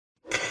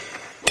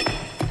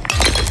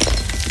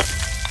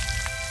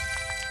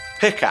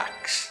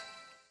Pickaxe.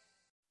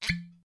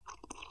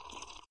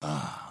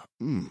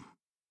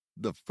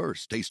 The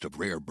first taste of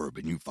rare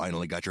bourbon you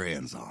finally got your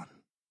hands on.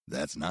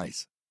 That's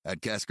nice.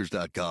 At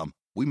Caskers.com,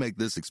 we make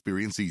this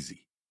experience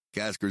easy.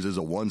 Caskers is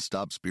a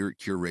one-stop spirit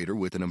curator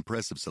with an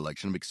impressive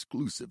selection of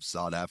exclusive,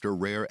 sought-after,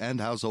 rare,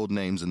 and household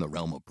names in the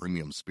realm of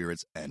premium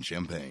spirits and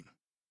champagne.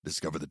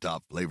 Discover the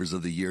top flavors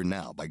of the year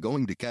now by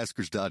going to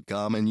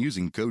Caskers.com and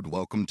using code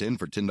WELCOME10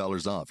 for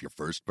 $10 off your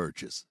first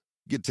purchase.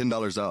 Get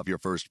 $10 off your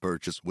first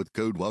purchase with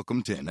code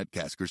WELCOME10 at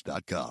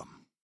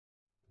Caskers.com.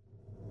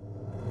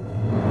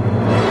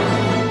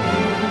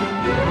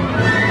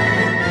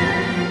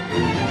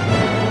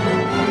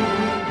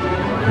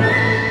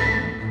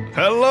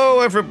 Hello,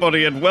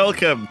 everybody, and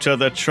welcome to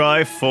the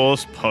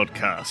Triforce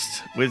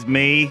podcast with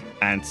me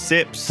and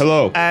Sips.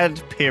 Hello. And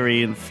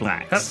Pyrian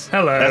Flax.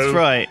 Hello. That's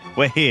right.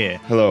 We're here.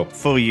 Hello.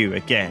 For you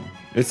again.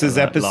 This is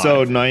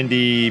episode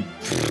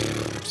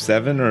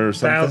 97 or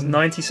something?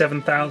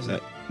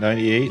 97,000.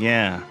 98?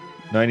 Yeah.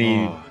 90.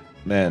 Oh.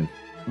 Man.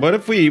 What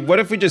if we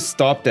just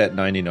stopped at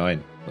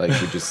 99? Like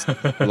we just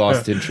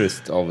lost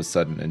interest all of a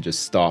sudden and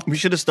just stopped. We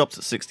should have stopped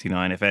at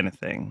 69, if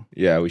anything.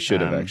 Yeah, we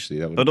should have actually.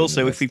 That but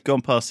also, if we've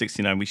gone past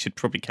 69, we should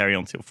probably carry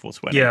on till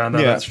 420. Yeah,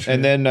 no, that's true.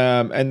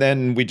 And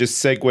then we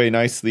just segue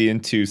nicely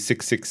into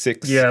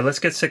 666. Yeah, let's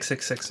get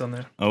 666 on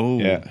there. Oh,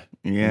 yeah.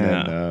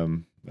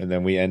 And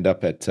then we end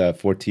up at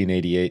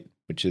 1488,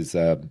 which is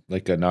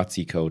like a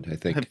Nazi code, I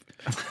think.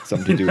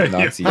 Something to do with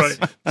Nazis. Right.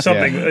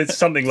 Something. Yeah. It's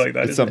something like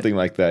that. It's something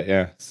like that.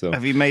 Yeah. So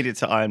have you made it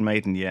to Iron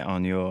Maiden yet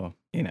on your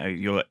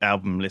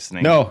album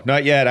listening? No,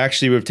 not yet.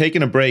 Actually, we've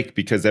taken a break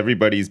because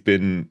everybody's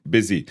been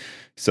busy.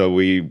 So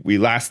we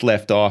last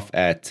left off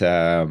at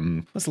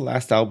what's the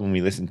last album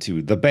we listened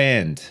to? The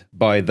Band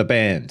by The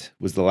Band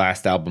was the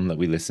last album that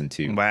we listened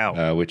to.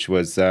 Wow. Which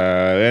was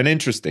an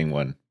interesting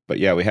one. But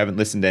yeah, we haven't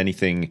listened to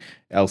anything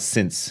else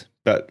since.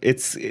 But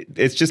it's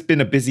just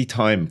been a busy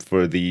time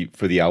for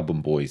the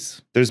album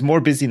boys. There's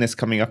more busyness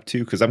coming up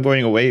too because I'm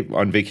going away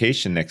on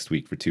vacation next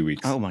week for 2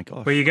 weeks. Oh my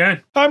gosh. Where are you going?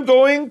 I'm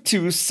going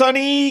to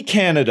sunny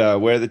Canada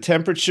where the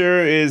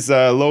temperature is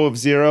low of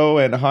 0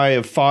 and high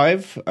of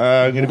 5.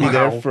 I'm going to be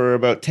there for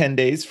about 10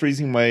 days,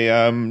 freezing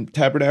my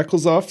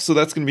tabernacles off. So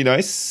that's going to be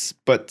nice.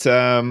 But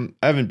I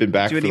haven't been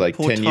back for like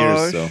 10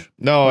 years. So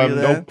no,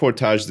 no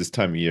portage this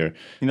time of year.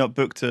 You're not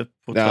booked to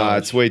portage? Nah,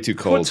 it's way too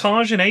cold.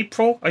 Portage in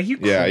April? Are you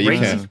crazy? Yeah, you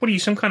can. What are you,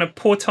 some kind of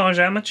portage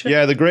amateur?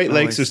 Yeah, the Great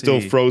Lakes are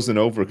still frozen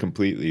over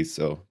completely,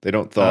 so they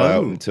don't thaw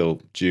out until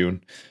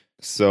June.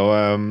 So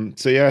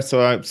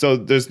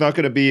there's not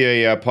going to be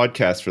a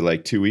podcast for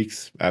like 2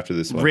 weeks after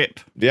this one. Rip.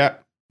 Yeah,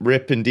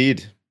 rip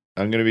indeed.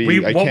 I'm going to be...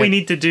 What we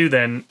need to do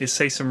then is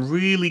say some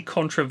really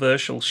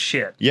controversial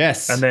shit.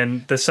 Yes. And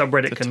then the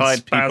subreddit can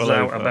spaz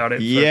out about it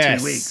for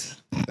 2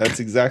 weeks. That's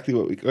exactly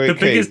what we... Okay, the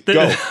biggest,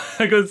 go.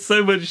 I got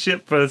so much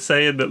shit for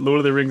saying that Lord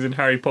of the Rings and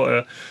Harry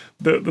Potter,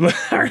 the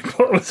Harry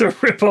Potter was a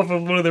rip-off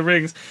of Lord of the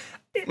Rings.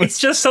 It's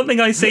just something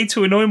I say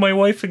to annoy my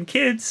wife and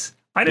kids.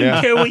 I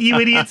don't care what you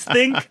idiots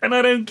think, and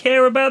I don't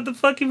care about the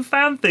fucking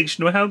fan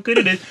fiction or how good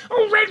it is.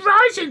 Oh, Red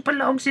Rising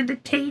belongs in the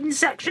teen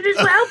section as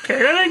well,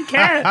 kid. I don't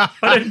care.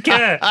 I don't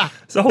care.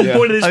 It's the whole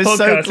point of this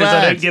podcast is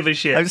I don't give a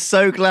shit. I'm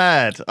so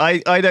glad.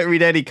 I don't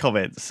read any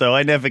comments, so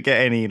I never get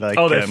any like.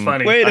 Oh, they're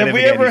funny. Wait, have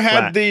we ever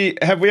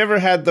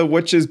had the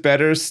which is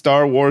better,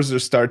 Star Wars or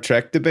Star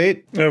Trek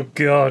debate? Oh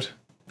God.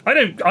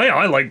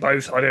 I like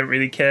both. I don't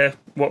really care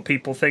what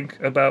people think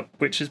about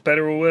which is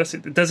better or worse.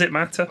 Does it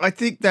matter? I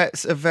think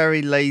that's a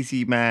very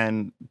lazy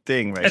man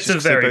thing, right? It's a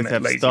very they both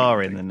have lazy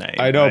star in the name.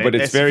 I know, right? but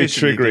it's very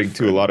triggering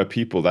to a lot of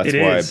people. That's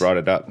why I brought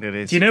it up. It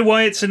is. Do you know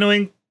why it's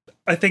annoying?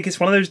 I think it's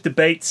one of those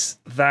debates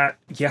that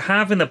you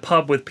have in a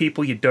pub with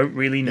people you don't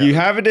really know. You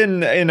have it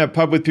in a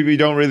pub with people you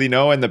don't really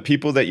know, and the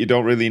people that you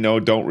don't really know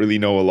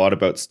a lot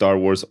about Star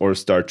Wars or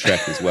Star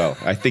Trek as well.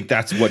 I think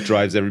that's what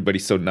drives everybody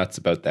so nuts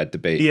about that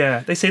debate. Yeah,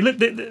 they say, look,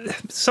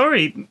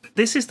 sorry,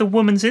 this is the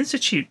Women's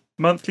Institute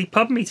monthly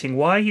pub meeting.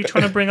 Why are you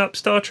trying to bring up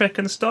Star Trek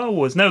and Star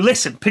Wars? No,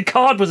 listen,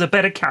 Picard was a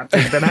better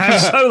captain than Han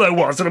Solo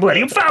was in the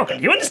Millennium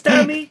Falcon. You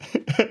understand me?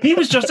 He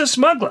was just a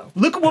smuggler.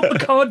 Look at what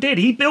Picard did.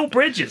 He built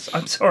bridges.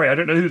 I'm sorry, I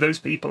don't know who those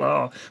people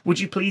are.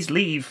 Would you please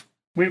leave?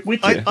 We're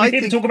here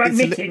to talk about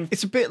knitting.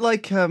 It's a bit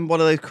like one of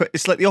those.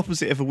 It's like the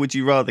opposite of a "would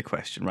you rather"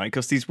 question, right?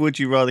 Because these "would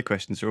you rather"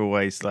 questions are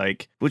always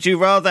like, "Would you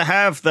rather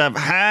have the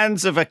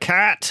hands of a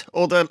cat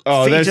or the feet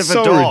of a they're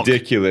dog?" so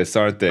ridiculous,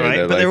 aren't they?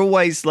 Right? They're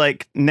always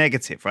like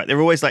negative, right? They're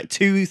always like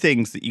two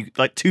things that you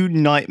like, two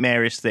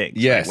nightmarish things.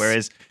 Yes. Right?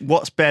 Whereas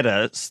what's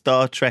better,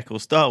 Star Trek or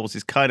Star Wars,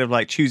 is kind of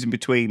like choosing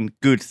between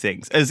good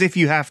things, as if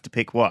you have to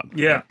pick one.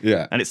 Yeah.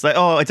 Yeah. And it's like,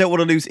 oh, I don't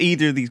want to lose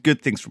either of these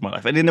good things from my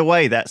life. And in a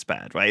way, that's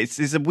bad, right?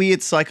 It's a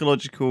weird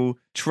psychological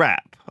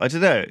trap. I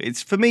don't know.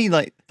 It's for me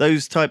like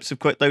those kind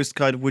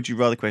of would you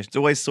rather questions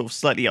always sort of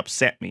slightly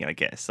upset me, I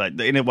guess. Like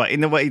in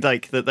a way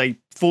like that they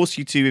force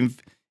you to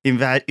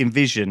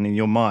envision in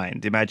your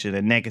mind, imagine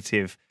a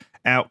negative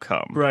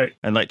outcome, right?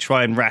 And like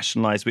try and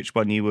rationalize which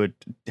one you would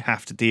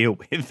have to deal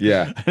with.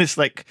 Yeah. And it's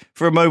like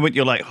for a moment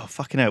you're like, oh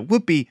fucking hell, it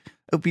would be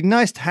it would be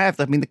nice to have.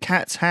 I mean, the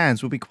cat's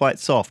hands would be quite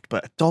soft,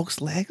 but a dog's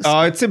legs?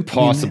 Oh, it's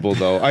impossible,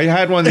 though. I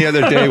had one the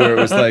other day where it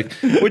was like,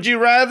 would you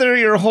rather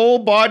your whole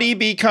body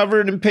be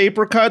covered in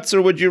paper cuts,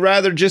 or would you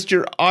rather just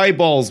your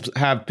eyeballs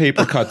have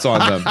paper cuts on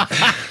them?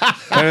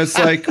 And it's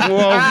like,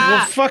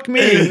 well, fuck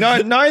me.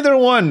 Neither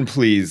one,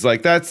 please.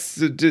 Like, that's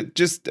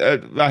just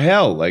a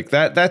hell. Like,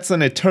 that's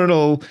an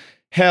eternal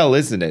hell,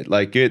 isn't it?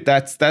 Like,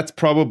 that's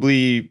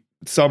probably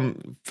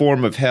some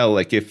form of hell.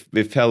 Like,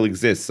 if hell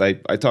exists. I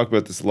talk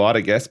about this a lot,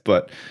 I guess,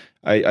 but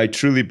I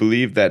truly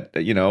believe that,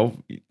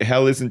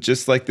 hell isn't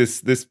just like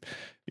this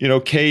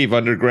cave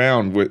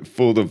underground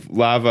full of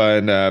lava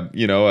and a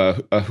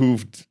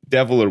hooved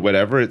devil or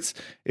whatever.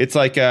 It's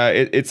like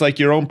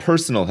your own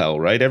personal hell,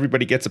 right?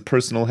 Everybody gets a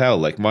personal hell.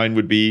 Like, mine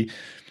would be,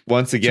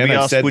 once again,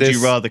 I've said would this.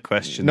 you rather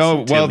questions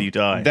until you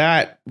die.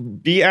 That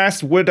be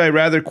asked would I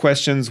rather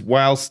questions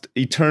whilst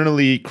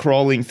eternally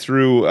crawling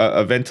through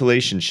a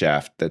ventilation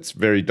shaft that's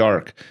very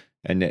dark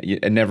and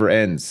it never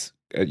ends.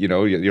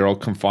 You're all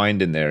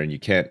confined in there and you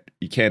can't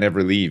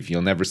ever leave.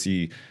 You'll never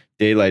see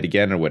daylight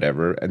again or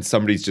whatever. And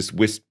somebody's just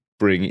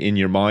whispering in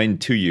your mind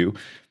to you,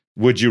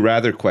 would you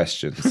rather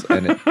questions,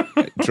 and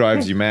it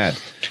drives you mad.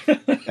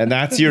 And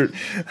that's your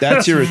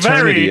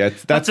eternity.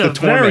 That's the a torment.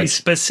 Very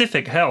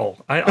specific hell.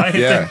 I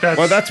think that's...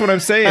 Well, that's what I'm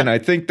saying. I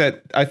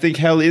think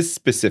hell is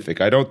specific.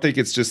 I don't think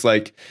it's just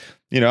like,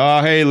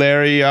 oh, hey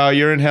Larry,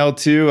 you're in hell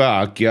too.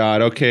 Oh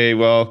God, okay,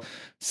 well,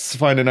 let's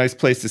find a nice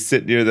place to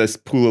sit near this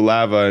pool of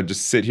lava and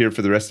just sit here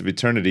for the rest of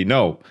eternity.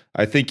 No,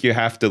 I think you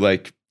have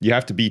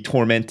to be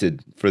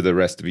tormented for the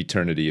rest of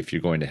eternity if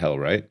you're going to hell,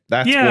 right?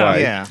 That's why.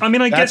 Yeah. I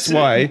mean, I guess that's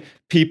why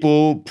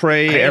people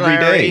pray every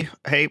day.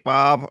 Hey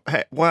Bob.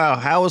 Hey, wow,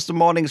 how was the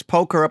morning's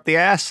poker up the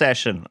ass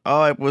session?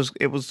 Oh, it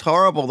was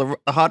horrible.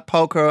 The hot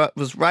poker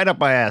was right up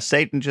my ass.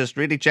 Satan just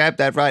really jabbed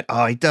that right.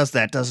 Oh, he does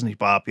that, doesn't he,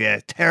 Bob? Yeah,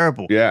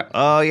 terrible. Yeah.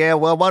 Oh yeah.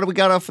 Well, what do we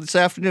got off for this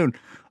afternoon?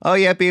 Oh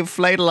yeah, being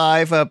flayed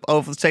alive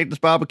over Satan's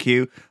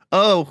barbecue.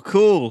 Oh,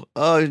 cool.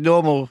 Oh,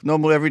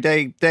 normal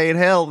everyday day in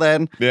hell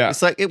then. Yeah.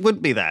 It's like, it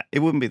wouldn't be that. It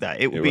would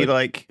be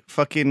like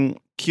fucking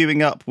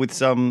queuing up with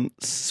some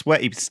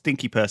sweaty,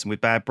 stinky person with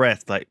bad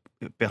breath, like,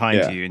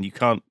 behind you, and you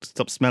can't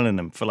stop smelling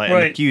them for like,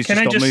 right. And the queue's Can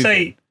I just moving.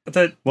 say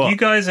that What? you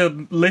guys are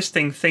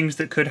listing things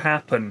that could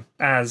happen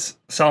as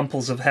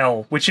samples of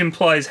hell, which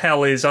implies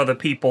hell is other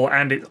people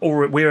and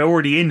we're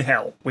already in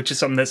hell, which is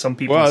something that some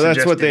people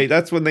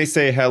that's when they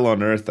say hell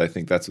on earth. I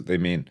think that's what they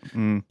mean.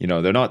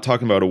 They're not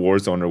talking about a war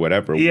zone or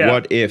whatever.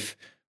 Yeah.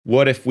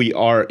 What if we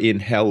are in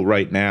hell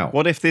right now?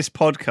 What if this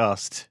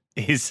podcast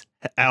is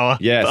our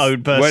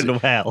own personal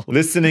hell?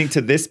 Listening to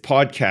this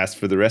podcast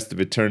for the rest of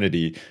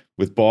eternity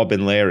with Bob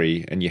and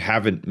Larry, and you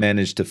haven't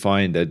managed to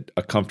find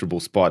a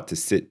comfortable spot to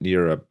sit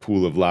near a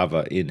pool of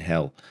lava in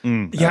hell.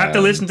 You have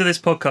to listen to this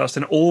podcast,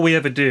 and all we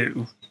ever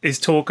do is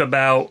talk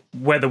about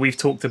whether we've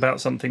talked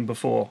about something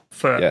before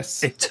for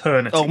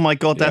eternity. Oh my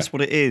God, that's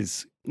what it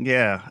is.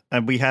 Yeah,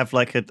 and we have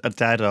like a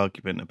dad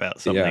argument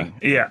about something.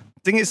 Yeah.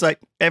 The thing is, like,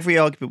 every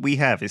argument we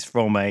have is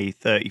from a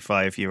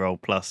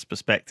 35-year-old plus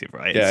perspective,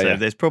 right? Yeah, so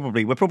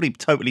yeah. we're probably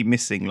totally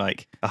missing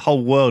like a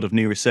whole world of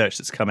new research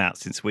that's come out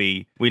since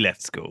we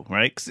left school,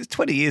 right? Because it's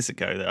 20 years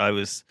ago that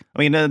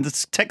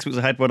the textbooks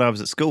I had when I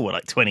was at school were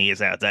like 20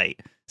 years out of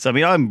date. So I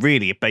mean, I'm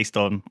really based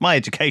on my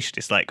education.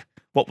 It's like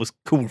what was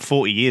cool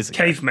 40 years ago.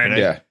 Cavemen.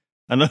 Yeah.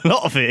 And a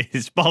lot of it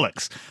is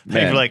bollocks.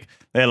 They're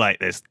like,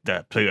 this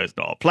Pluto's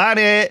not a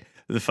planet.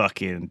 The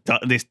fucking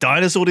this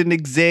dinosaur didn't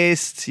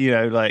exist.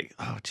 Like,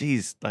 oh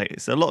geez, like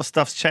it's a lot of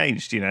stuff's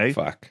changed.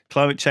 Fuck.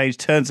 Climate change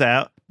turns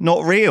out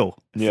not real.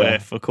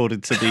 Yeah.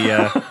 According to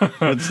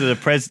the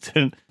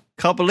president.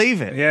 Can't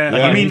believe it. Yeah.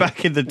 I mean,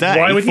 back in the day,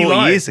 why would he 40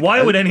 lie? years ago,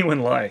 Why would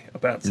anyone lie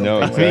about something? No,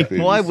 like that? exactly.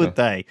 why would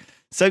they?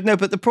 So no,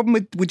 but the problem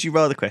with would you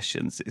rather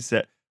questions is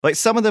that like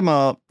some of them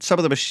are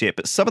shit,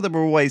 but some of them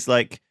are always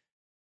like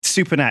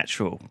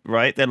supernatural,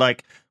 right? They're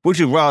like, would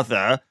you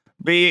rather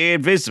be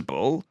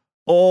invisible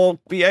or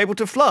be able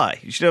to fly?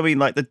 You know what I mean?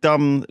 Like the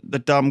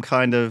dumb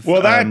kind of.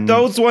 Well,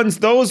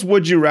 those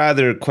would you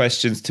rather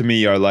questions to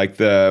me are like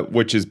the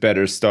which is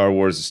better, Star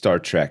Wars or Star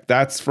Trek?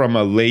 That's from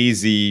a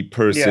lazy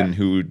person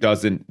who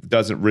doesn't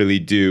really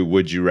do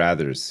would you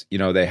rathers.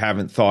 They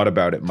haven't thought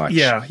about it much.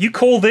 Yeah, you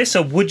call this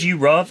a would you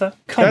rather?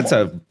 That's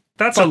a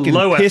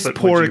low piss effort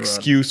poor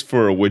excuse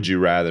for a would you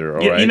rather.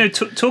 All right?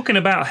 Talking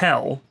about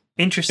hell.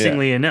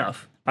 Interestingly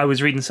enough, I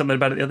was reading something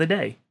about it the other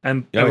day,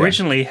 and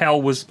originally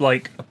hell was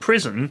like a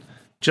prison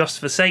just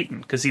for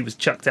Satan because he was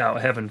chucked out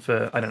of heaven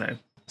for, I don't know,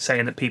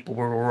 saying that people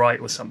were all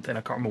right or something.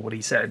 I can't remember what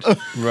he said.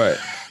 Right.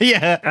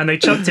 Yeah. And they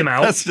chucked him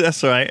out.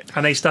 That's right.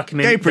 And they stuck him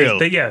in. Gabriel,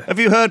 have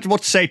you heard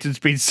what Satan's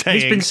been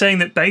saying? He's been saying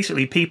that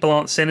basically people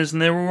aren't sinners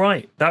and they're all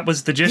right. That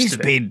was the gist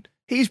of it.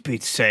 He's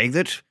been saying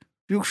that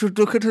you should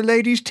look at a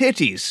lady's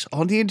titties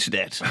on the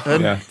internet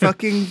and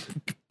fucking...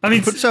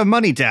 put some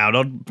money down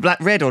on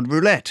red on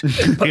roulette.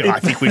 I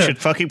think we should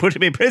fucking put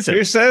him in prison.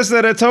 He says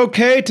that it's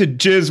okay to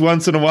jizz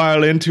once in a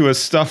while into a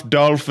stuffed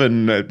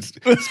dolphin,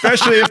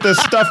 especially if the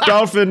stuffed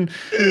dolphin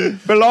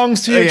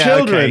belongs to your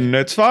children.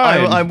 Okay. It's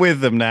fine. I'm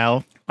with them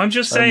now. I'm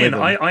just saying,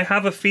 I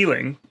have a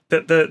feeling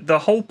that the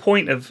whole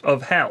point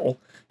of hell,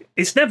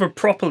 it's never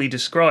properly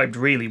described,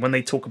 really, when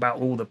they talk about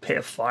all the pit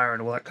of fire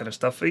and all that kind of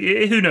stuff.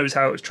 Who knows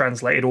how it was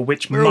translated, or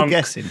which We're all monk,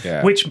 guessing.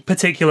 Yeah. which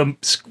particular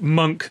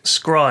monk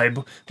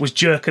scribe was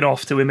jerking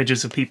off to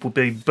images of people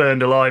being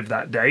burned alive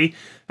that day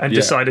and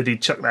decided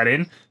he'd chuck that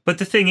in. But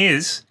the thing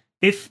is,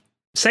 if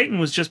Satan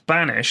was just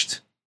banished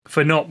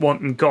for not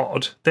wanting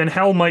God, then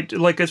hell might,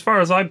 like, as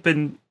far as I've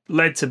been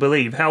led to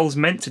believe, hell's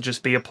meant to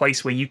just be a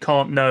place where you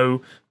can't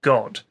know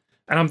God.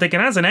 And I'm thinking,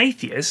 as an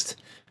atheist,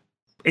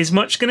 is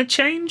much going to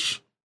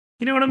change?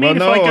 You know what I mean? Well, if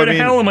no, I go I to mean-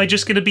 hell, am I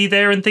just going to be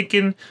there and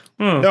thinking,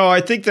 oh, No,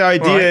 I think the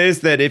idea Right. is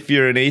that if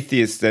you're an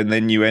atheist and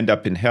then you end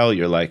up in hell,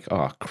 you're like,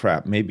 oh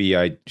crap, maybe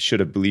I should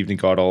have believed in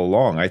God all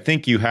along. I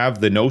think you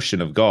have the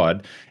notion of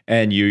God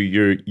and you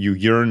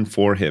yearn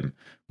for him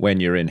when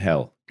you're in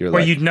hell. You're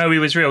where like, you'd know he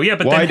was real? Yeah,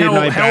 but why then didn't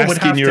I hell would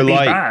bask have in to your be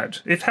light? bad.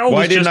 If hell why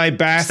was didn't just I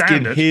bask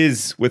standard, in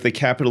his with a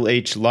capital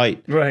H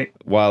light right?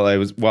 while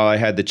I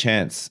had the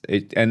chance?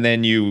 And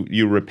then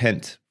you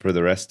repent for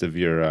the rest of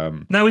your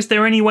Now, is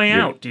there any way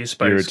out? Do you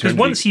suppose? Because eternity.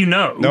 once you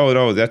know,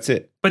 No, that's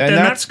it. But And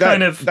then that's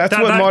kind of- that's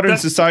that- what that- modern that-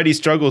 society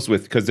struggles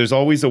with, because there's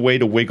always a way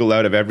to wiggle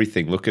out of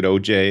everything. Look at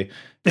OJ,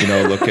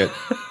 look at,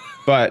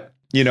 but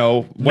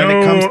when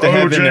it comes to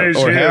heaven OJ's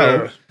or hell,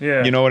 here.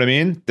 Yeah. you know what I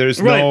mean?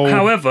 There's right. no.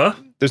 However,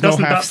 there's no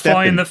doesn't that fly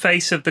half-stepping. in the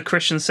face of the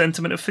Christian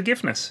sentiment of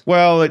forgiveness?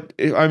 Well,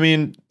 I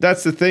mean,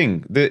 that's the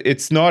thing.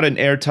 It's not an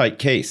airtight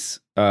case.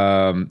 You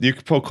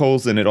can poke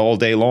holes in it all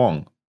day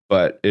long,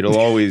 but it'll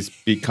always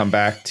come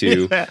back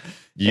to Yeah.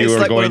 you It's are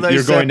like one of going.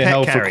 You're those, going to pet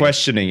hell for carriers.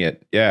 questioning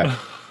it. Yeah,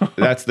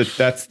 that's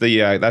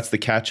the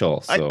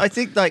catch-all. So. I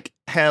think like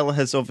hell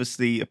has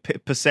obviously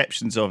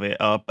perceptions of it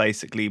are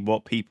basically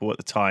what people at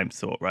the time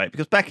thought, right?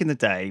 Because back in the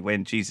day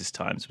when Jesus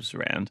times was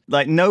around,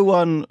 like no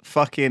one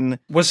fucking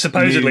Was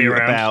supposedly knew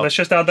around. about Let's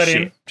just add that in,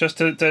 shit. just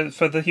to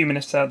for the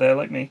humanists out there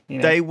like me.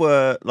 They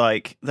were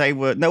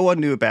no one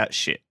knew about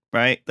shit,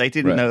 right? They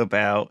didn't Right. know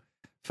about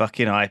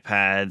fucking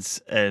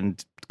iPads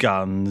and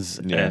guns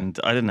Yeah. and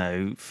I don't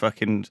know,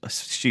 fucking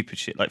stupid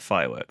shit like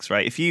fireworks,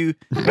 right? If you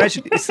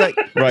imagine, it's like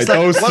Right, it's like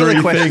those one of the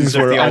three questions things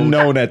of were the old-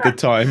 unknown at the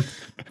time.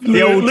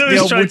 The old, Louis the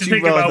old trying would to you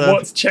think about rather-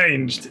 what's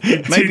changed.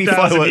 In Maybe 2000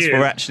 fireworks years.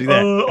 were actually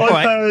there. All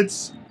right.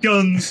 iPads,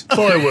 guns,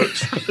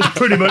 fireworks. That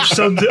pretty much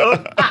sums it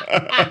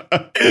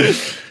up.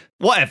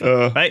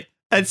 whatever, right?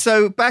 And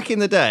so back in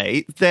the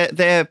day,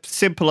 their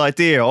simple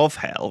idea of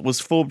hell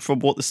was formed from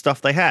what the stuff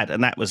they had,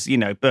 and that was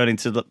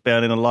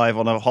burning alive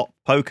on a hot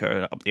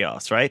poker up the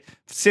arse, right?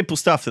 Simple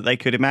stuff that they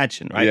could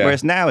imagine, right? Yeah.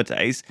 Whereas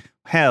nowadays,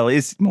 hell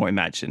is more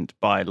imagined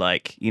by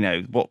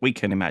what we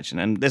can imagine,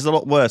 and there's a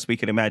lot worse we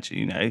can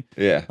imagine,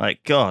 Yeah.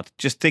 Like God,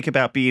 just think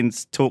about being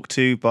talked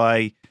to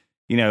by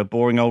a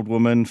boring old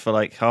woman for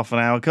like half an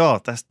hour.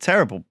 God, that's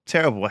terrible,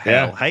 terrible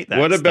hell. Yeah. Hate that.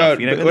 What stuff, about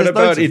But what there's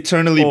about loads of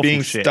eternally awful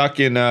being shit. stuck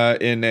in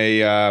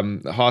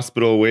a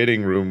hospital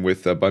waiting room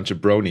with a bunch of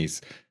bronies?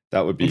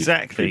 That would be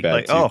Exactly. pretty bad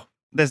Like, too.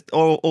 there's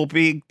or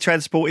being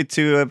transported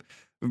to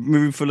a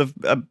room full of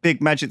a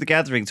big Magic the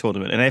Gathering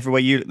tournament, and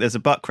everywhere you look, there's a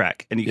butt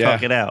crack, and you Yeah.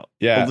 can't get out.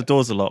 Yeah. All the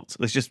doors are locked.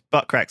 There's just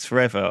butt cracks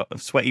forever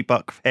of sweaty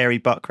hairy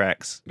butt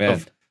cracks Man.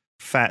 of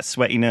fat,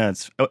 sweaty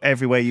nerds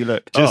everywhere you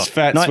look. Just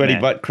fat, sweaty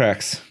nightmare. butt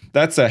cracks.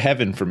 That's a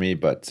heaven for me,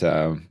 but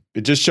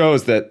it just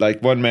shows that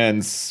like one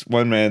man's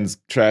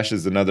trash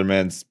is another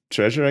man's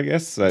treasure, I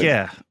guess.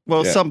 Yeah.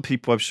 Well, Yeah. some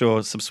people, I'm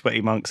sure, some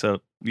sweaty monks are,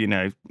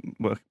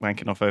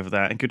 wanking off over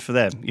that, and good for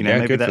them. Yeah,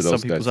 Maybe good for that's some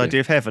those people's guys, yeah. idea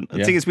of heaven. The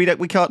Yeah. thing is,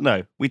 we can't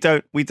know. We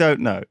don't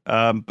know.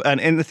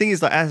 And the thing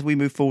is, like, as we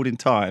move forward in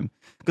time,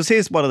 because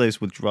here's one of those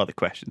would you rather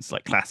questions.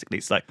 Like classically,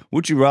 it's like,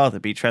 would you rather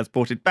be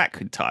transported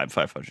back in time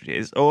 500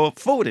 years or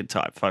forward in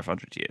time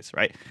 500 years?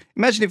 Right?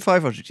 Imagine in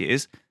 500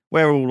 years.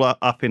 We're all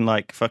up in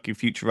like fucking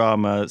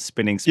Futurama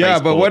spinning space. Yeah,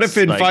 but what if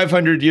in like,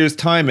 500 years'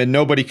 time, and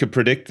nobody could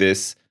predict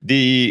this,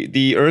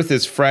 the Earth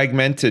is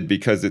fragmented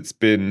because it's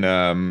been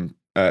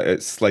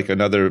it's like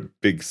another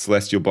big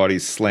celestial body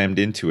slammed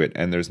into it,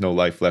 and there's no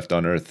life left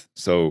on Earth.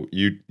 So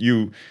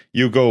you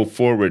go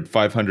forward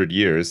 500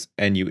 years,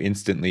 and you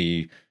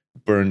instantly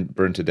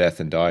burn to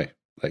death and die.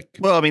 Like,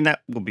 Well, I mean,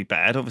 that would be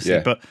bad, obviously.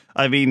 Yeah. But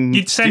I mean,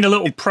 You'd send a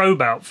little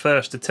probe out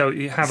first to tell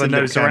you, have a Send a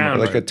nose camera, around.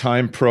 like a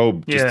time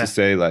probe, just Yeah. to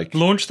say like,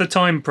 Launch the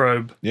time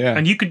probe. Yeah.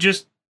 And you could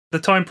the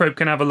time probe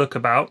can have a look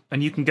about,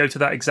 and you can go to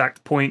that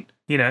exact point,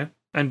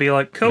 and be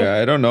like, cool. yeah,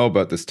 I don't know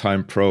about this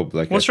time probe.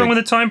 Like, What's wrong with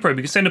a time probe?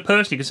 You can send a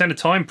person, you can send a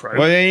time probe.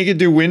 Well, then you could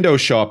do window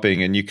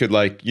shopping, and you could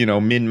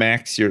min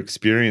max your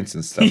experience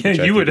and stuff. yeah, which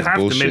I you think would is have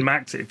bullshit. to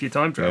min-max it if you're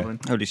time traveling.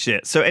 holy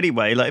shit. So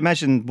anyway, like,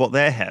 imagine what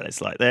their hell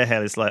is like. Their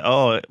hell is like,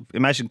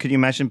 can you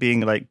imagine being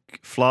like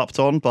flarped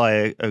on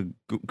by a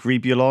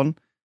grebulon?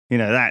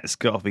 That's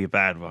got to be a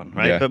bad one,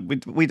 right? Yeah.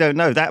 But we don't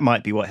know. That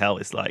might be what hell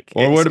is like.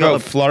 Or It's what got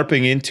about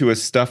flarping into a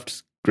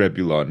stuffed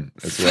grebulon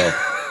as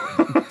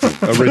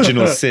well?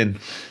 Original sin.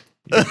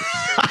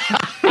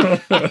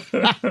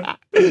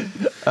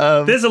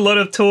 There's a lot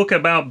of talk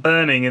about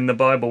burning in the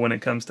Bible when it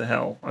comes to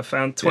hell. I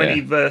found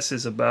 20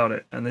 verses about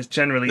it, and there's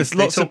they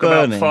lots of talk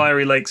about burning.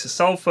 fiery lakes of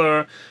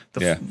sulfur,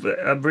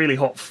 a really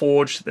hot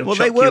forge. They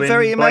weren't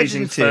very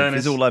imaginative,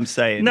 is all I'm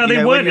saying. No,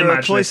 they weren't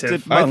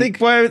imaginative. I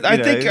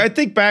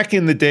think back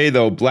in the day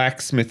though,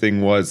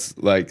 blacksmithing was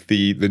like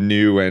the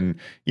new, and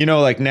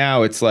like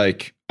now it's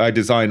like I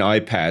design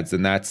iPads,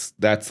 and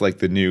that's like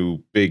the new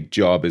big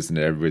job, isn't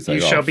it? Everybody's like,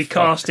 you shall be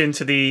cast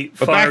into the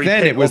but fiery back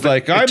then pit it was of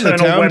like, I'm the eternal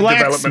town web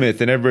blacksmith,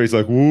 development. and everybody's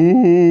like,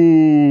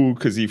 woo,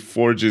 because he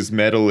forges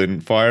metal in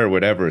fire or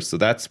whatever. So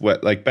that's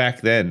what, like,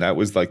 back then that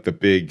was like the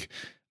big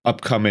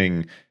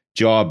upcoming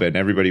job, and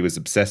everybody was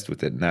obsessed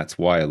with it, and that's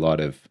why a lot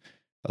of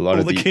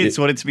all the kids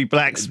wanted to be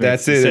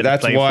blacksmiths. That's it.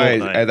 That's why.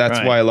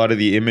 Fortnite. Why a lot of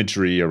the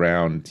imagery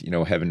around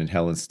heaven and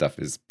hell and stuff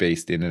is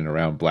based in and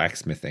around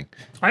blacksmithing.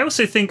 I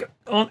also think,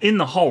 in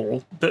the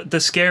whole, the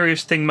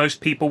scariest thing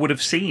most people would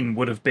have seen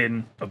would have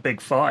been a big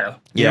fire.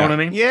 You know what I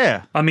mean?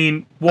 Yeah. I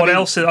mean, what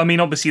else? I mean,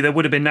 obviously there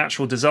would have been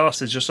natural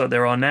disasters just like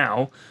there are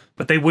now,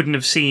 but they wouldn't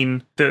have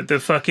seen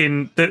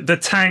the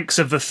tanks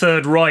of the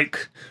Third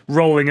Reich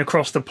rolling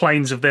across the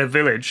plains of their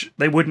village.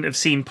 They wouldn't have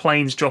seen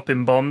planes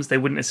dropping bombs. They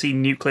wouldn't have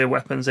seen nuclear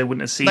weapons. They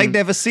wouldn't have seen. They'd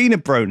never seen a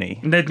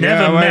brony. They'd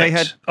never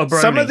met a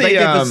brony. Some of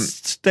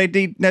the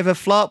They'd never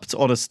flopped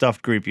on a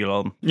stuffed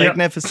grubulon. They'd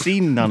never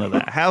seen none of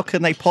that. How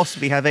can they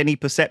possibly have any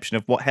perception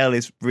of what hell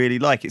is really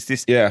like? It's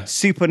this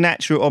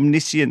supernatural,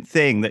 omniscient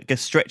thing that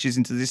just stretches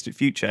into the distant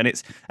future, and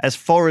it's as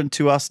foreign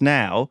to us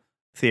now,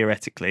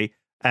 theoretically,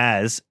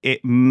 as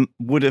it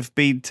would have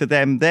been to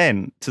them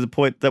then, to the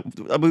point that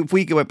if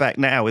we went back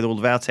now with all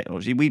of our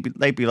technology,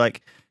 they'd be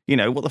like,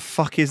 what the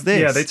fuck is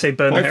this? Yeah, they'd say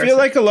burn the I feel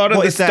like a lot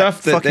of the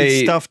stuff that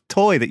fucking stuffed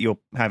toy that you're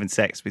having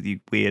sex with, you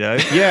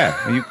weirdo.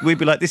 Yeah. We'd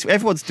be like, this.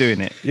 Everyone's doing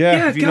it.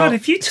 Yeah.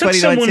 If you took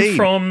someone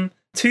from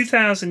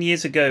 2,000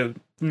 years ago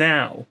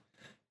now,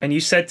 and you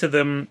said to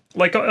them,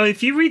 like,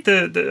 if you read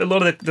a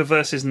lot of the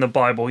verses in the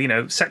Bible,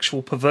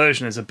 sexual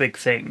perversion is a big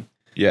thing.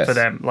 Yes. For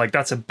them, like,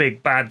 that's a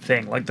big bad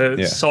thing. Like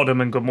the Sodom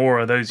and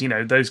Gomorrah,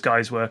 those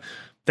guys were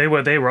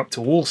up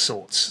to all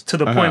sorts, to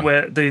the point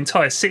where the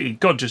entire city,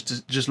 God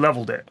just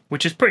leveled it,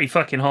 which is pretty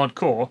fucking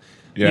hardcore.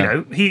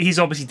 Yeah. He's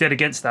obviously dead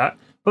against that,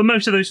 but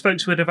most of those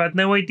folks would have had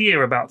no idea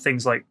about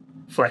things like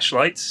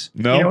fleshlights.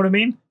 No. You know what I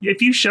mean?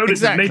 If you showed it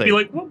to them, they'd be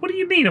Exactly. like, what do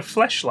you mean a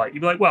fleshlight? You'd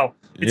be like, well,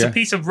 it's a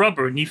piece of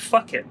rubber and you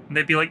fuck it, and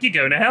they'd be like, you're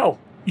going to hell.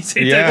 You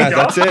see,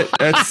 That's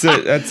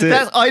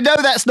it. I know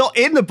that's not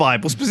in the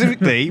Bible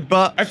specifically,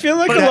 but I feel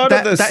like a lot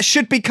of this that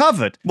should be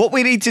covered. What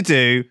we need to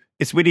do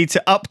is we need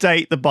to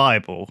update the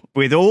Bible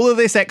with all of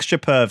this extra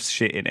pervs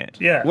shit in it.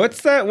 Yeah.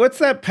 What's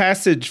that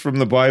passage from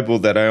the Bible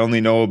that I only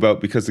know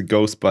about because of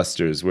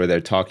Ghostbusters, where they're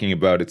talking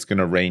about it's going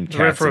to rain cats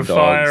River and of dogs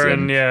fire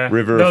and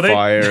river of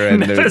fire and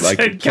never there's like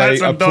said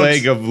cats a and dogs.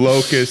 plague of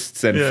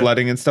locusts and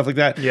flooding and stuff like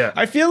that. Yeah.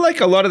 I feel like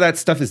a lot of that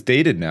stuff is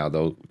dated now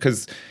though,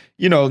 because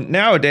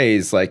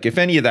nowadays, like, if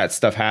any of that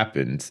stuff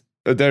happened,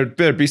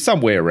 there'd be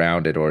some way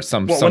around it, or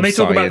some. When they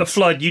talk about the science.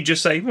 flood, you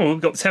just say, "Well,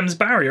 we've got Thames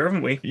Barrier,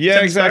 haven't we?" Yeah,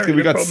 Thames exactly. Barrier,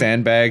 We no got problem.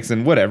 sandbags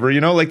and whatever.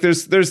 Like,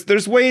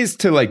 there's ways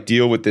to like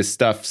deal with this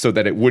stuff so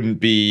that it wouldn't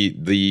be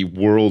the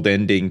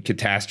world-ending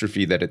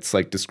catastrophe that it's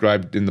like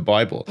described in the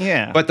Bible.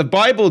 Yeah. But the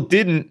Bible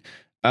didn't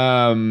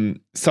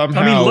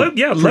somehow. I mean,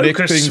 predict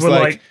locusts things were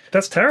like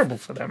that's terrible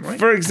for them, right?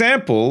 For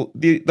example,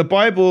 the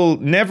Bible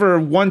never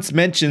once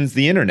mentions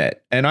the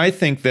internet, and I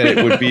think that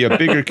it would be a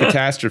bigger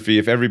catastrophe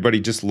if everybody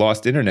just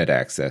lost internet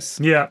access.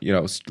 Yeah.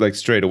 Like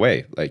straight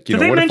away. Like, Did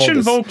they what if all mention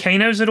this-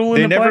 volcanoes at all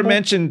in They the never Bible?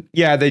 mentioned.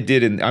 Yeah, they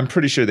did. I'm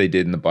pretty sure they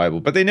did in the Bible,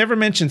 but they never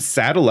mentioned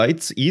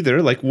satellites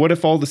either. Like, what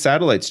if all the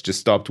satellites just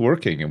stopped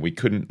working and we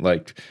couldn't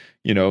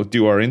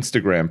do our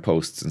Instagram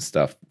posts and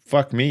stuff?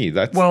 Fuck me.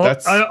 That's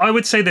I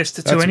would say this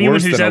to that's anyone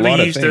worse who's than a ever lot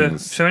of used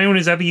things. anyone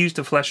who's ever used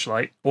a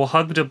fleshlight or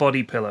hugged a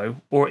body pillow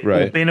or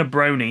been a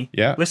brony.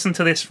 Yeah. Listen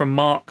to this from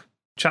Mark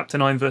chapter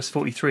 9 verse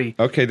 43.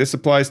 Okay, this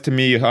applies to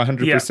me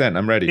 100%.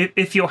 I'm ready.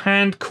 If your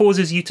hand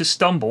causes you to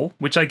stumble,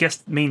 which I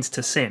guess means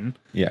to sin,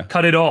 Yeah.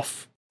 cut it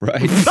off. Right.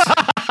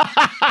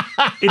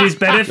 It is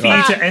better for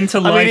you to enter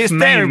life it's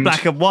there in maimed.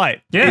 black and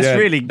white. Yeah. It's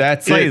really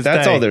That's plain it. as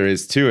That's day. all there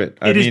is to it.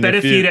 It is better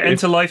for you to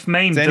enter life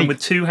maimed any- than with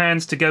two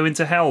hands to go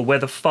into hell, where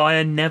the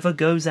fire never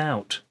goes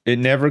out. It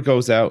never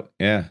goes out.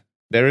 Yeah.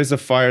 There is a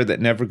fire that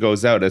never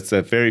goes out. It's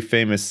a very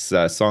famous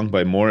song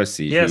by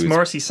Morrissey. Yes, who's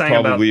Morrissey sang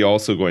about probably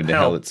also going to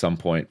hell hell. at some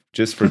point,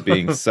 just for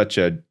being such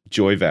a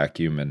joy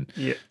vacuum and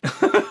Yeah.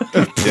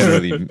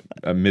 generally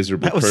a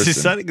miserable That was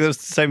person. I think that was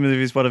the same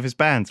with one of his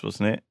bands,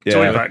 wasn't it? Yeah.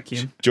 Joy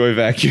vacuum. Joy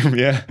vacuum,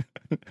 yeah.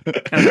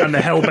 and the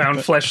hellbound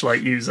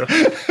fleshlight user.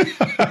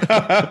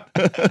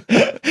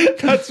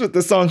 That's what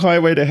the song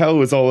Highway to Hell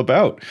was all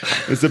about.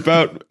 It's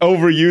about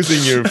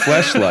overusing your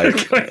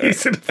fleshlight.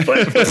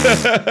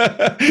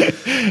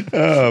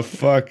 Oh,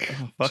 fuck.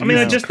 I mean,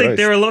 I just think Christ.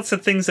 there are lots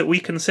of things that we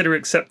consider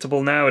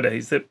acceptable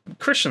nowadays that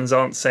Christians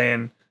aren't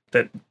saying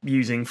that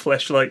using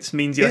fleshlights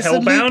means you're It's the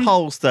hellbound.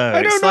 loopholes, though.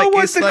 I don't know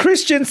what the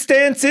Christian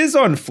stance is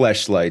on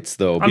fleshlights,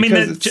 though. I mean,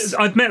 because it's-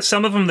 I've met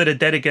some of them that are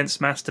dead against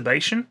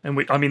masturbation, and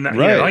I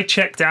Right. I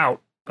checked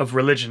out of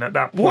religion at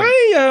that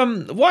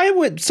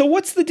point. So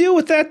what's the deal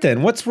with that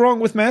then? What's wrong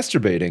with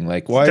masturbating?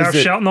 Like, why Thou is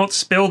it? shalt not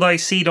spill thy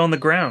seed on the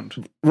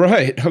ground.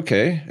 Right.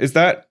 Okay. Is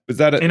that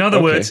In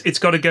other words, it's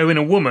got to go in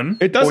a woman.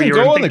 It doesn't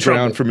go on the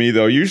ground for me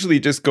though. Usually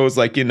it just goes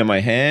like into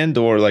my hand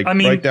or like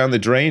right down the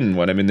drain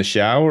when I'm in the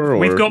shower. Or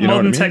we've got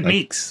modern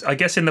techniques. techniques. I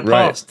guess in the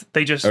past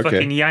they just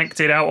fucking yanked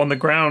it out on the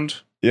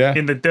ground. Yeah.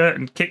 In the dirt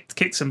and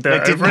kicked some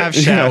dirt. They didn't have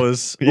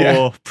showers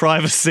or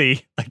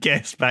privacy, I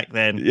guess, back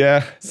then.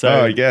 Yeah. So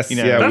I guess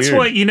that's weird.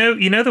 why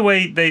the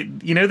way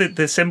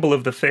the symbol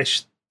of the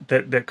fish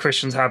that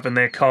Christians have in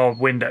their car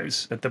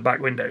windows at the back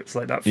windows,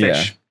 like that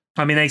fish.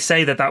 Yeah. I mean, they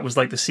say that was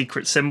like the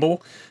secret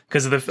symbol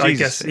because of the. I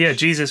guess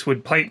Jesus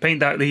would paint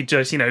that. He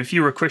just if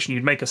you were a Christian,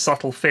 you'd make a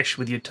subtle fish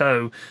with your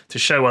toe to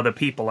show other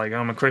people, like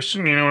I'm a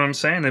Christian. You know what I'm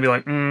saying? They'd be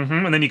like,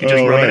 and then you could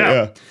just rub it out.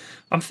 Yeah.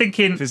 I'm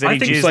thinking, if there's any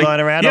jizz lying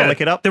around, I'll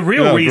look it up. The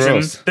real reason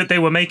gross. that they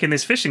were making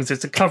this fishing is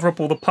to cover up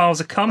all the piles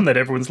of cum that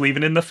everyone's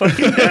leaving in the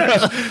fucking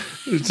dirt.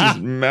 It's just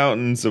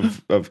mountains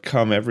of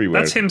cum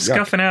everywhere. That's him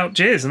scuffing out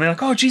jizz, and they're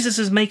like, "Oh, Jesus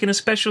is making a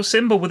special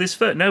symbol with his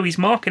foot." No, he's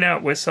marking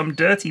out where some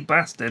dirty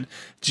bastard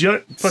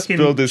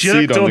spilled his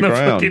seed jerked on the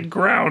ground. fucking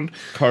ground.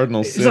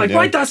 Cardinal It's sin. like,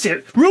 right, that's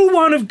it. Rule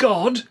 1 of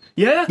God.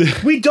 Yeah,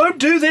 we don't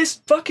do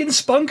this fucking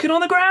spunking on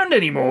the ground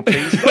anymore,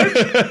 please.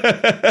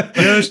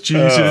 Yes,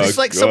 Jesus. It's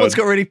like someone's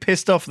got really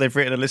pissed off and they've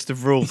written a list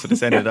of rules and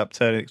it's ended up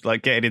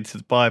getting into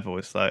the Bible.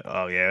 It's like,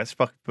 oh yeah, let's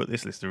fucking put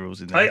this list of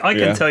rules in there. I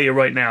can tell you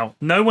right now,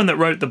 no one that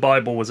wrote the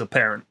Bible was a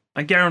parent.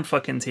 I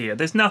guarantee you.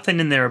 There's nothing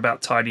in there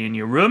about tidying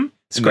your room,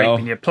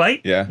 scraping your plate.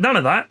 Yeah. None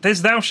of that.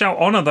 There's thou shalt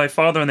honor thy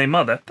father and thy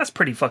mother. That's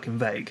pretty fucking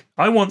vague.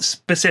 I want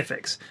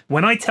specifics.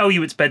 When I tell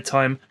you it's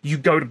bedtime, you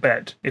go to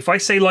bed. If I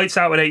say lights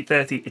out at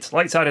 8:30, it's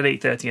lights out at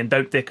 8:30 and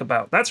don't dick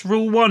about. That's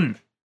rule 1.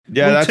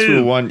 Yeah, rule that's 2.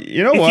 rule 1.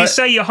 You know if what? If you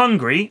say you're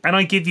hungry and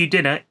I give you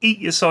dinner, eat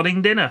your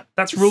sodding dinner.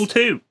 That's rule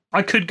 2.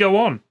 I could go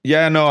on.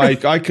 Yeah, no, I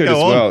could as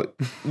well.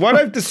 What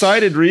I've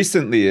decided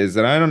recently is,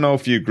 and I don't know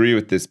if you agree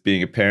with this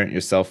being a parent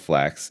yourself,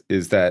 Flax,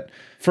 is that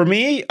for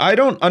me, I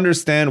don't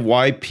understand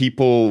why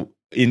people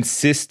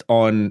insist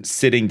on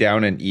sitting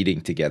down and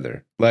eating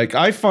together. Like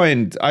I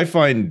find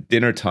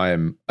dinner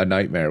time a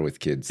nightmare with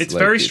kids. It's like,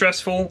 very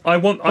stressful.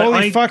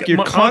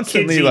 You're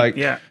constantly like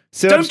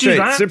sit don't up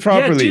straight, sit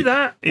properly. Yeah, do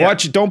that. Yeah.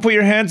 Watch, don't put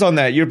your hands on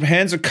that. Your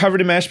hands are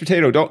covered in mashed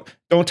potato.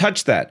 Don't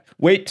touch that.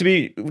 Wait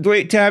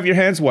to have your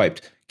hands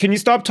wiped. Can you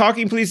stop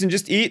talking, please, and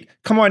just eat?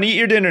 Come on, eat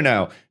your dinner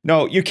now.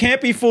 No, you can't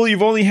be full.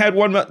 You've only had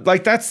one.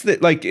 Like that's it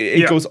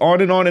goes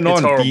on and on and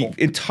on horrible.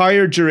 the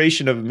entire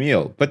duration of a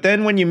meal. But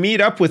then when you meet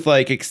up with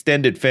like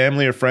extended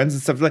family or friends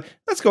and stuff, like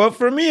let's go out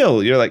for a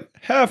meal. You're like,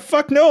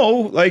 fuck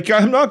no. Like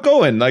I'm not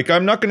going. Like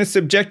I'm not going to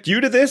subject you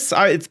to this.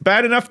 It's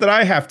bad enough that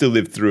I have to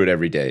live through it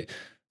every day.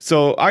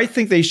 So I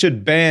think they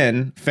should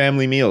ban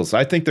family meals.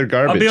 I think they're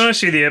garbage. I'll be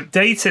honest with you.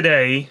 Day to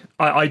day,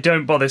 I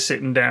don't bother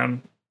sitting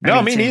down. No,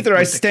 me neither.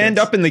 I stand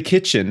up in the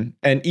kitchen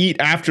and eat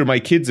after my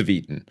kids have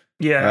eaten.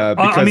 Yeah,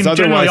 because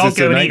generally I'll it's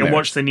go a and eat nightmare. and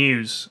watch the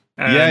news.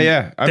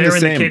 Yeah. I'm they're the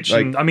same. in the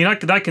kitchen. Like, I mean,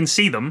 I can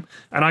see them,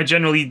 and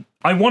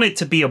I want it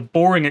to be a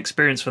boring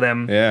experience for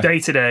them day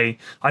to day.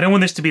 I don't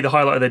want this to be the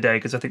highlight of their day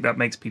because I think that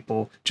makes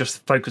people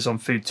just focus on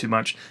food too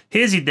much.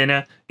 Here's your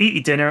dinner, eat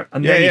your dinner,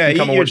 and then you can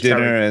come and watch dinner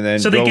telly. and then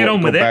so they get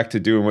on with it. Back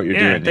to doing what you're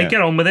doing. They get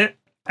on with it,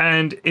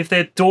 and if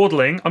they're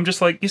dawdling, I'm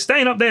just like, you're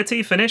staying up there till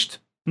you finished.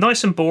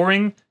 Nice and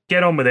boring.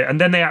 Get on with it, and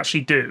then they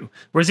actually do.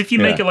 Whereas if you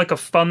make it like a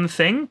fun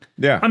thing,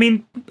 I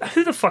mean,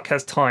 who the fuck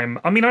has time?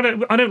 I mean, I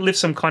don't live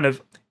some kind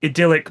of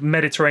idyllic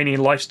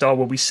Mediterranean lifestyle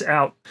where we sit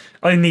out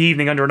in the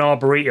evening under an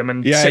arboretum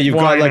and sip you've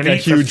wine got like and a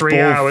eat for huge 3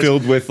 bowl hours.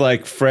 filled with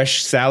like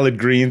fresh salad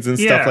greens and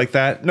stuff like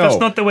that. No, that's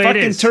not the way it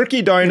is.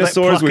 Turkey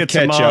dinosaurs with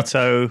ketchup. Like pluck a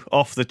tomato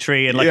off the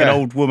tree, and like an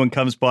old woman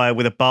comes by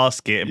with a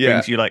basket and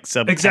brings you like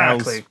some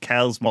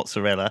cow's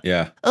mozzarella.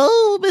 Yeah.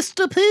 Oh,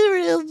 Mr.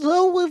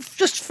 Period, we've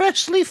just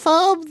freshly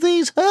farmed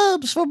these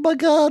herbs from my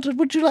garden.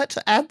 Would you like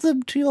to add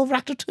them to your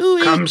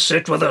ratatouille? Come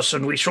sit with us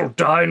and we shall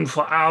dine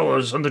for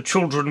hours, and the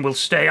children will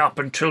stay up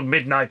until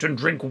midnight and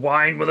drink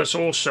wine with us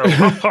also.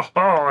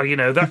 You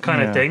know, that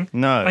kind of thing.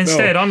 No.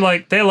 Instead,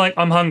 they're like,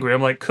 I'm hungry.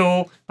 I'm like,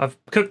 cool, I've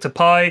cooked a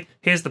pie.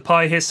 Here's the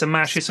pie. Here's some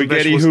mash. Here's some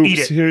Spaghetti vegetables. hoops.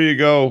 Eat it. Here you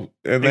go.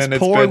 And then it's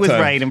pouring with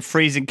bedtime. rain and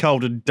freezing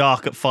cold and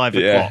dark at 5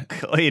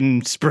 o'clock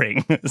in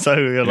spring. So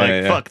you're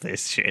like, fuck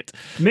this shit.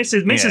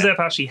 Mrs. F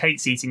actually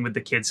hates eating with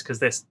the kids because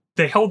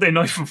they hold their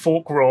knife and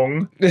fork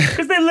wrong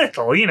because they're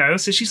little, you know.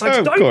 So she's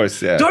like,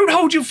 don't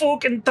hold your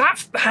fork in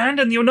that hand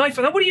and your knife.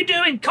 And what are you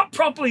doing? Cut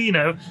properly, you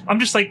know. I'm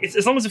just like,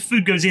 as long as the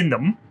food goes in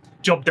them,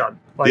 job done.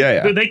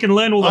 Like, they can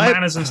learn all the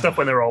manners and stuff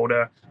when they're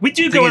older. We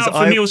do go out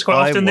for meals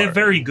quite often. They're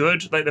very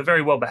good. Like, they're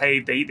very well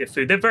behaved. They eat their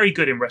food. They're very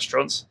good in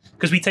restaurants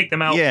because we take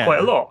them out quite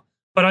a lot.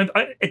 But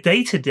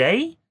day to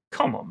day,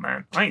 come on,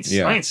 man. I ain't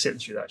sitting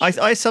through that shit.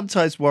 I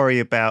sometimes worry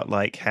about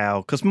like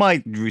how, because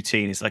my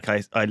routine is like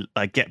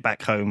I get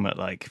back home at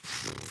like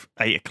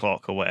 8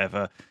 o'clock or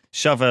whatever,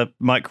 shove a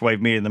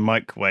microwave meat in the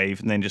microwave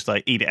and then just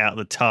like eat it out of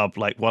the tub,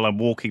 like while I'm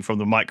walking from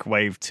the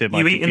microwave to my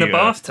You eat in the computer.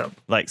 bathtub.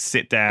 Like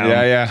sit down,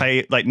 Yeah.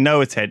 pay like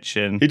no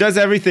attention. He does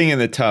everything in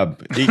the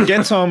tub. He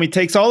gets home, he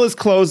takes all his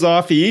clothes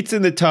off, he eats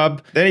in the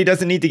tub, then he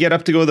doesn't need to get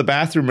up to go to the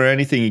bathroom or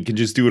anything. He can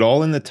just do it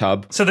all in the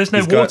tub. So there's no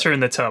He's got- water in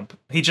the tub.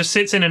 He just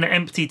sits in an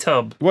empty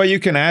tub. Well, you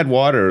can add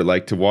water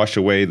like to wash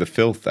away the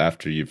filth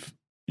after you've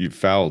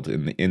fouled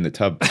in the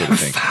tub sort of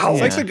thing.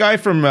 It's like the guy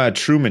from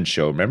Truman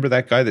Show. Remember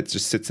that guy that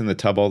just sits in the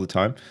tub all the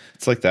time?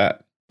 It's like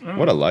that.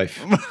 What a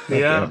life.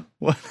 Yeah.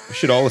 We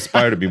should all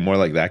aspire to be more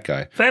like that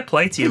guy. Fair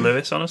play to you,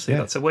 Lewis. Honestly,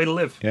 that's a way to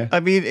live. Yeah. I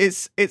mean,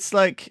 it's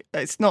like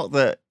it's not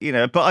that, you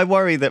know, but I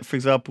worry that, for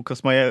example,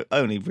 because my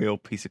only real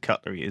piece of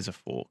cutlery is a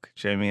fork.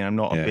 Do you know what I mean? I'm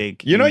not a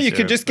big. You know, you user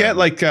could just of, get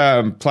like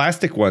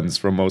plastic ones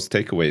from most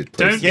takeaway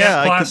places. Don't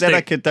Yeah, get plastic.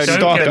 I could don't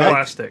stock get up.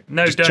 plastic.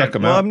 No, Just don't. chuck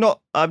 'em Well,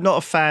 out. I'm not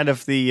a fan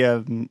of the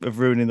of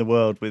ruining the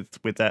world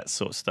with that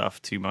sort of stuff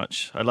too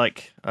much. I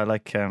like. Well,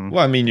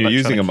 I mean, you're like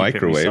using a trying to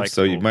keep it microwave,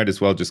 so you recyclable. might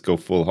as well just go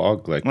full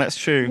hog. Like, That's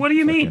true. What do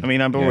you mean? I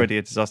mean, I'm already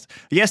a disaster.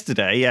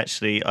 Yesterday,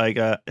 actually,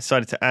 I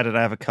decided to add an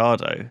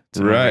avocado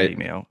to my Right. ready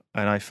meal,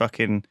 and I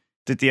fucking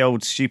did the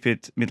old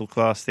stupid middle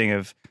class thing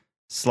of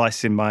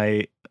slicing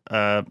my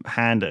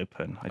hand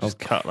open. I just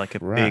cut like a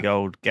crap. big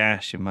old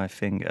gash in my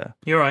finger,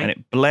 You're right. and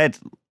it bled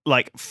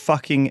like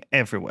fucking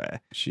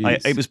everywhere.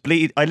 Jeez. It was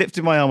bleed. I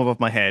lifted my arm above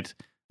my head,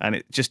 and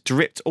it just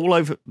dripped all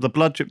over. The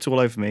blood dripped all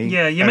over me.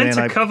 Yeah, you're and meant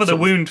then to I cover the sort of-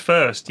 wound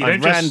first. You I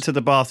don't ran just. to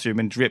the bathroom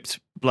and dripped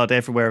blood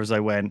everywhere as I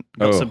went.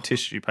 Got Oh. some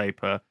tissue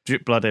paper,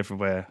 dripped blood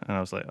everywhere, and I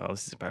was like, "Oh,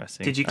 this is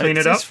embarrassing." Did you And clean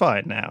it It's up?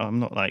 fine now. I'm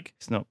not like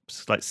it's not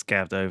like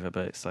scabbed over,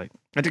 but it's like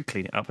I did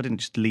clean it up. I didn't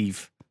just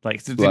leave like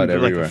it Blood didn't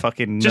look like everywhere. a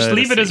fucking. Just murder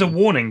leave it as a scene.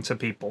 warning to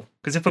people.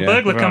 Because if a Yeah.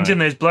 burglar comes Right. in,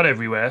 there's blood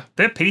everywhere.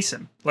 They're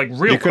piecing like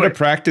real You could have quick.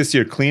 practiced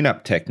your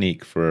cleanup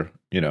technique for,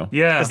 Yeah.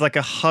 There's like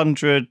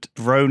 100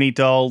 Roni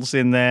dolls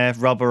in there,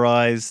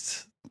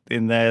 rubberized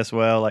in there as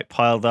well, like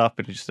piled up,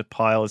 and just a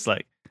pile. It's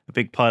like a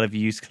big pile of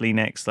used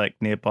Kleenex like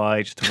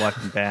nearby just to wipe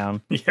them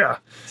down. Yeah.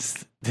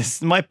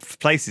 My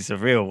place is a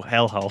real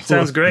hellhole.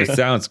 Sounds great. it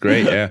sounds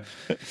great, yeah.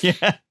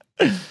 Yeah.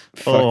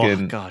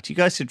 Fucking- Oh God, you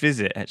guys should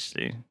visit.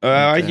 Actually,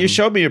 You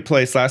showed me your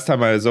place last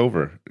time I was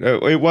over.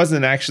 It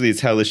wasn't actually as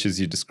hellish as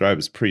you described.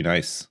 It's pretty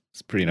nice. It's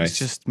a pretty nice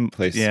just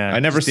place. yeah, I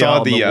never just the saw art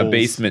on the, the walls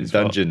basement is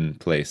what- dungeon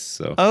place.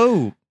 So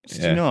Oh, did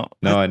Yeah. you not?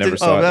 No, I never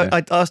saw it,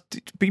 I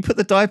asked, but you put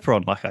the diaper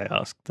on like I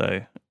asked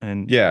though,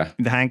 and yeah,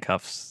 the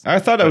handcuffs. I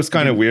thought that was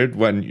kind of you- weird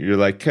when you're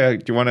like, "Do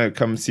you want to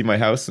come see my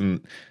house?"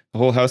 And the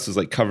whole house was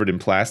like covered in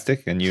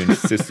plastic, and you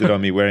insisted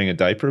on me wearing a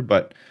diaper.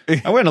 But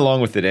I went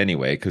along with it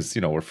anyway because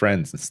we're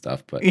friends and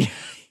stuff. But It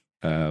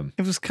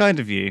was kind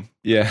of you.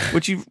 yeah,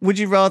 Would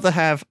you rather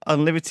have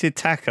unlimited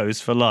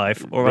tacos for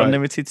life or Right.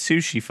 unlimited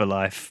sushi for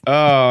life?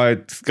 oh,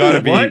 it's got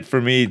to be What? for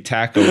me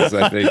tacos.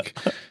 I think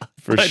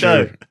for I sure.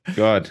 know.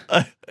 God,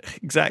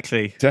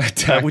 Exactly. Would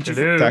Would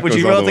tacos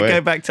you all the rather way.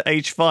 go back to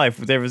age 5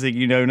 with everything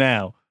you know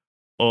now,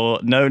 or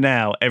know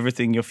now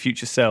everything your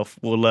future self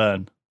will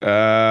learn?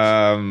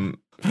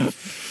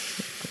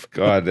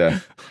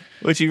 God,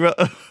 Would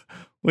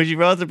you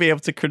rather be able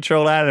to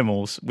control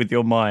animals with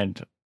your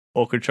mind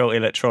or control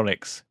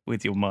electronics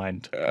with your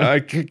mind?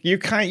 you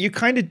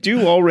kind of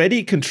do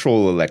already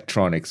control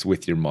electronics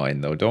with your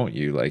mind, though, don't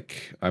you?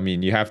 Like, I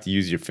mean, you have to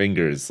use your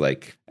fingers,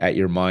 like, at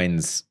your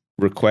mind's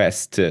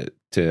request to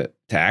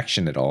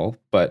action it all.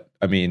 But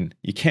I mean,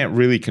 you can't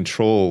really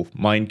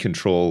mind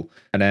control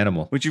an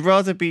animal. Would you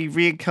rather be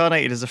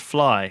reincarnated as a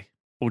fly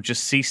or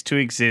just cease to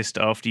exist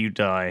after you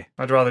die?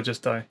 I'd rather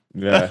just die.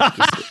 Yeah,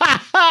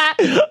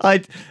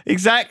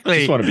 Exactly.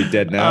 just want to be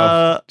dead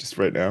now, just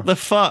right now. The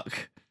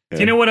fuck? Do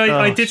you know what? I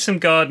Gosh. did some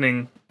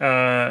gardening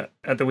at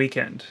the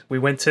weekend. We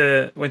went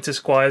to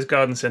Squires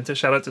Garden Centre.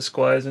 Shout out to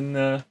Squires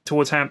in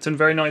towards Hampton.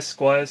 Very nice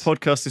Squires.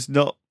 Podcast is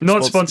not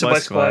Sponsored by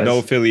Squires. No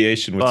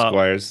affiliation with But-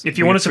 Squires. If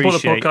you We want to support the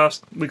appreciate-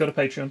 podcast, we got a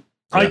Patreon.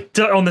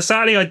 Yeah. On the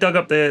Saturday, I dug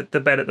up the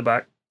bed at the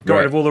back. Got Right.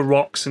 rid of all the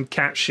rocks and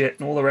cat shit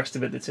and all the rest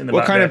of it that's in the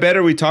What back kind there. of bed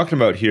are we talking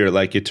about here?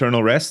 Like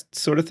eternal rest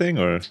sort of thing,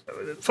 or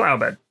Flower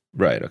bed.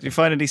 right? Did Okay. you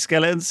find any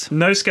skeletons?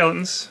 No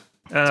skeletons.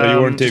 So you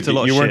weren't just a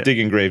lot of you weren't shit.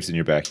 digging graves in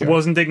your backyard.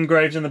 Wasn't digging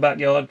graves in the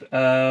backyard.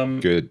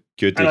 Good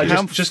to And I hear.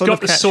 How just full got of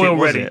the cat soil shit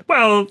was ready. it?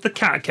 Well, the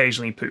cat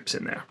occasionally poops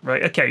in there,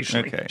 right?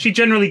 Occasionally. Okay. She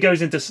generally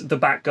goes into the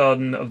back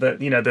garden of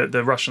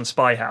the Russian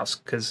spy house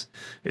because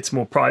it's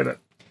more private.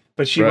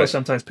 But she will Right.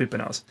 sometimes poop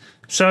in ours.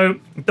 So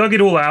dug it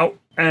all out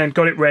and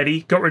got it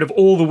ready. Got rid of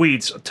all the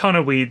weeds, a ton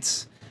of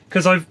weeds.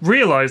 Because I've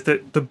realised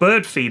that the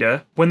bird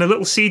feeder, when the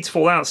little seeds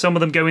fall out, some of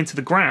them go into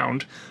the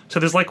ground. So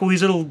there's like all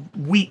these little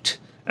wheat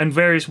and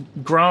various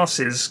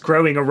grasses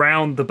growing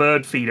around the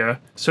bird feeder,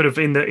 sort of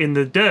in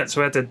the dirt.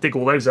 So I had to dig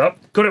all those up.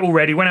 Got it all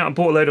ready. Went out and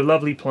bought a load of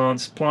lovely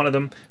plants, planted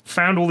them,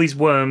 found all these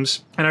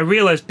worms, and I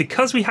realised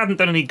because we hadn't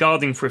done any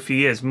gardening for a few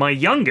years, my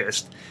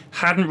youngest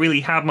hadn't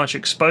really had much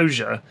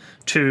exposure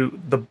to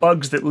the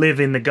bugs that live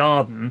in the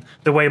garden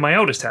the way my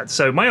eldest had.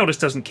 So my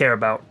eldest doesn't care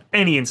about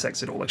any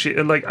insects at all. Like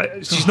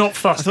she's not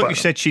fussed. I thought by you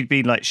them. said she'd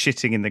been like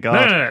shitting in the No,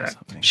 garden. no, or no.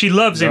 something. She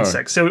loves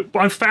insects. So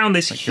I found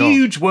this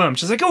huge worm.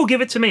 She's like, "Oh, give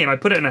it to me," and I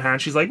put it in her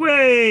hand. She's she's like,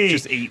 "Way!"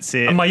 Just eats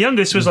it. And my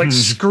youngest was like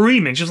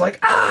screaming. She was like,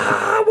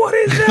 "Ah, what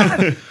is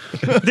that?"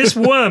 This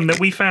worm that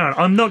we found,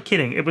 I'm not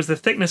kidding. It was the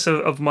thickness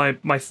of my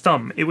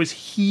thumb. It was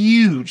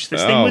huge.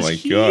 This thing was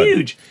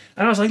huge.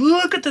 And I was like,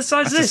 look at the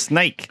size of That's this. a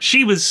snake.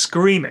 She was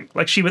screaming.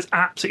 Like, she was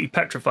absolutely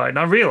petrified. And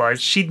I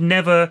realized she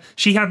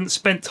hadn't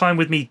spent time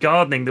with me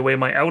gardening the way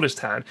my eldest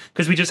had,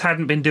 because we just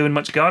hadn't been doing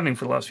much gardening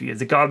for the last few years.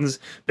 The garden's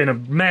been a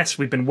mess.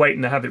 We've been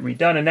waiting to have it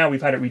redone, and now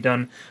we've had it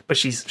redone. But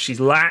she's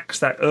lacks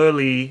that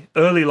early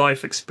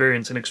life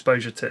experience and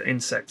exposure to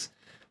insects.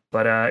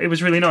 But it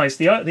was really nice.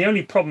 The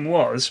only problem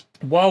was,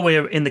 while we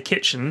were in the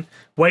kitchen,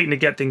 waiting to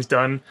get things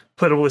done,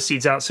 put all the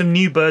seeds out, some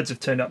new birds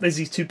have turned up. There's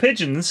these 2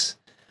 pigeons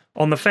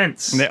on the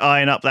fence. And they're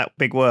eyeing up that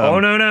big worm. Oh,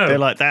 no. They're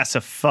like, that's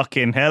a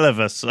fucking hell of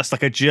a... That's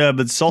like a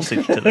German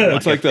sausage to them.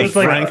 It's like the It's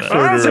like,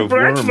 Frankfurter it's a of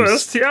breakfast.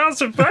 worms. Yeah,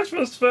 it's a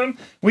breakfast firm.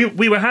 We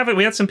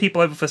had some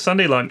people over for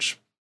Sunday lunch.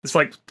 It's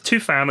like 2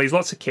 families,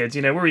 lots of kids,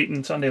 we're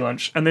eating Sunday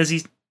lunch. And there's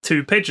these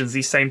 2 pigeons,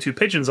 these same 2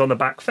 pigeons on the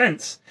back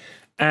fence.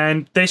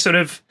 And they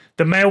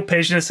the male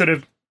pigeon is sort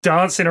of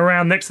dancing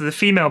around next to the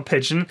female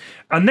pigeon.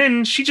 And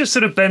then she just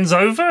sort of bends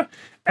over.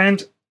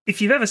 And if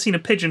you've ever seen a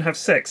pigeon have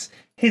sex,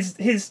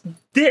 his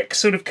dick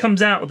sort of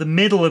comes out of the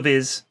middle of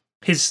his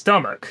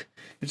stomach.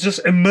 It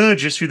just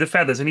emerges through the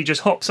feathers, and he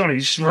just hops on it.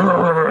 He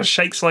just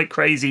shakes like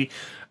crazy,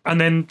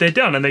 and then they're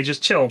done, and they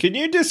just chill. Can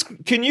you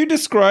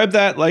describe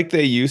that like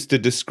they used to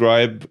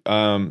describe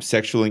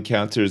sexual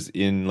encounters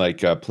in like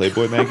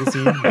Playboy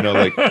magazine?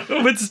 Like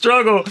I would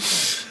struggle.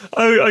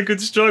 I could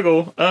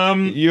struggle.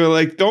 You're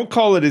like, don't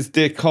call it his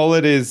dick, call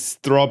it his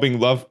throbbing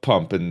love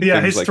pump, and yeah,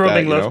 things his like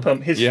throbbing that, love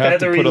pump, his you have to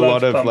feathery put a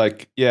love lot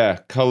pump.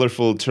 of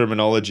colorful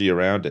terminology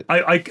around it.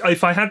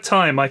 If I had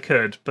time, I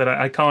could, but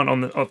I can't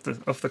off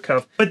the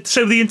cuff. But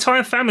so the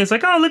entire family is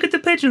like, oh, look at the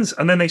pigeons,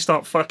 and then they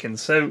start fucking.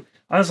 So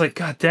I was like,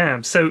 God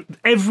damn. So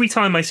every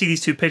time I see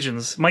these 2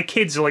 pigeons, my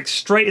kids are like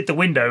straight at the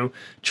window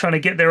trying to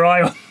get their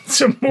eye on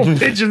some more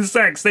pigeon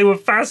sex. They were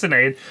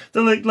fascinated.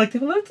 They're like,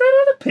 that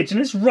other pigeon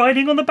is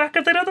riding on the back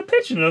of that other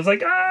pigeon. And I was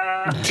like,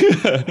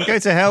 You go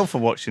to hell for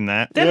watching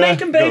that. They're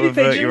making baby Gotta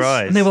avert pigeons. your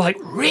eyes. And they were like,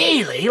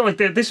 really? Like,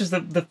 this was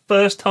the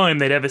first time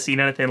they'd ever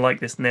seen anything like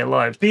this in their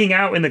lives. Being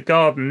out in the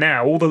garden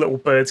now, all the little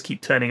birds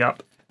keep turning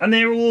up. And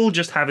they're all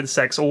just having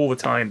sex all the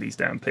time, these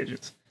damn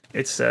pigeons.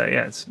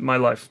 It's my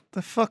life.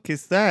 The fuck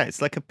is that? It's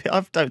like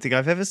I don't think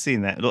I've ever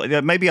seen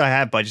that. Maybe I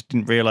have, but I just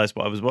didn't realise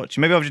what I was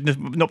watching. Maybe I've just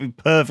not been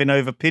perving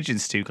over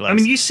pigeons too close. I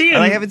mean, you see Are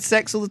them. they having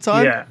sex all the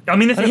time? Yeah. I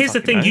mean, don't here's the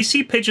fucking thing. know. You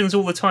see pigeons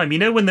all the time.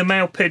 When the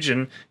male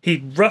pigeon,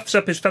 he roughs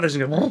up his feathers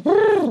and goes...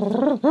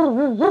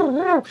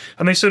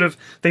 And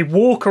they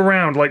walk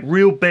around like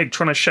real big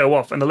trying to show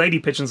off. And the lady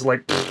pigeons are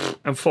like...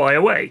 and fly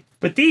away.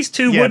 But these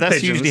 2 wood that's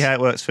pigeons... usually how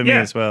it works for me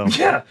as well.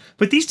 Yeah.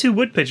 But these 2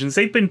 wood pigeons,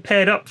 they've been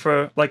paired up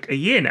for like a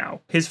year now.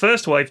 His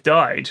first wife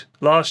died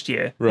last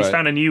year. Right. He's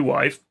found a new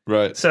wife.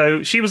 Right.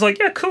 So she was like,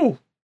 yeah, cool.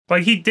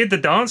 Like, he did the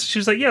dance. She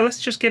was like, yeah, let's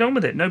just get on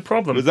with it. No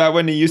problem. Was that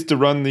when he used to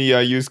run the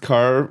used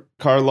car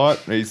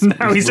lot? Now he's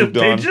a moved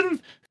on.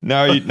 pigeon?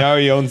 Now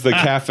he owns the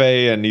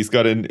cafe, and he's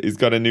got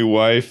a new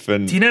wife.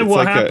 And Do you know it's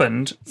what like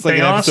happened? It's like They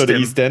an asked episode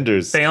him- of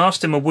EastEnders. They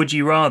asked him a would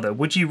you rather.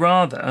 Would you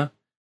rather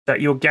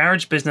that your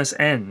garage business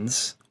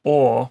ends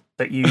or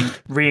that you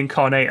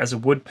reincarnate as a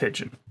wood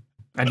pigeon?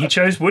 And he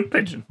chose wood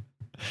pigeon.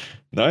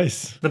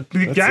 Nice. The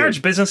garage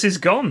business is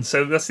gone,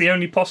 so that's the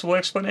only possible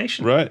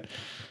explanation. Right.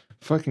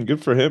 Fucking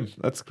good for him.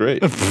 That's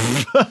great.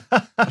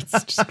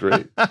 That's just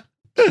great.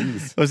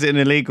 Jeez. Was it an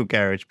illegal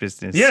garage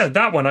business? Yeah,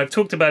 that one. I've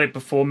talked about it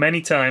before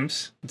many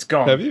times. It's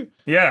gone. Have you?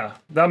 Yeah.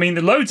 I mean,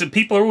 loads of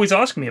people are always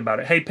asking me about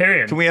it. Hey,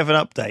 Perian. Can we have an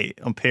update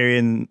on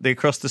Perian,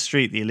 across the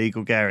street, the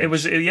illegal garage? It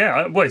was,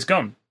 well, it's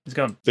gone. It's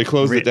gone. They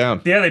closed it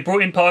down. Yeah, they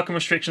brought in parking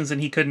restrictions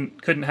and he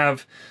couldn't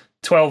have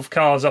 12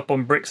 cars up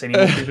on bricks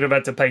anymore. He would have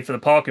had to pay for the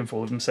parking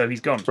for them, so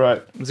he's gone. Right.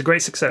 It was a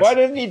great success. Why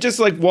didn't he just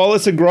like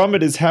Wallace and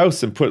Gromit his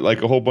house and put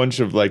like a whole bunch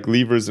of like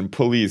levers and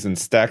pulleys and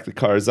stack the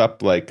cars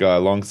up like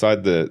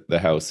alongside the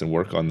house and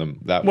work on them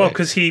that way? Well,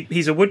 because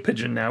he's a wood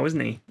pigeon now, isn't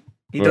he?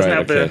 He doesn't Right,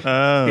 have okay.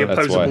 the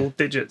That's why. opposable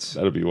digits.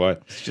 That'll be why.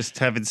 just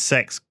having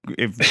sex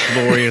with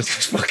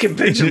glorious Fucking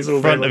pigeons all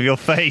in front day of your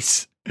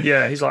face.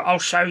 Yeah, he's like, I'll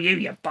show you,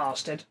 you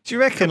bastard. Do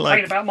you reckon, Complain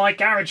like... about my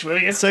garage, will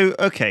you? So,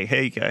 okay,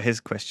 here you go. Here's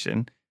a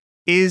question.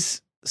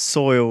 Is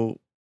soil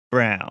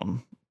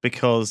brown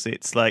because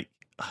it's like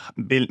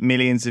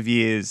millions of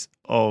years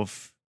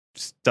of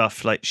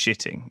stuff like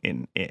shitting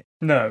in it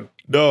No.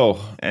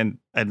 No, and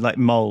like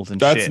mold and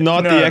that's shit?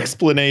 not No. the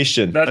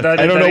explanation. That I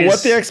don't know is-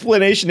 what the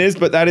explanation is,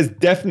 but that is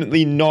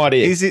definitely not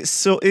it. Is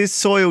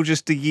soil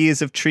just the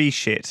years of tree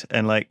shit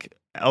and like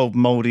old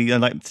moldy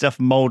and like stuff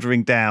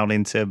moldering down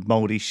into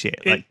moldy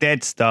shit, like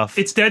dead stuff?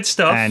 It's dead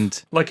stuff.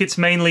 And- like it's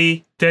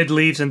mainly dead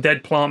leaves and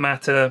dead plant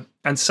matter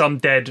and some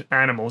dead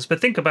animals.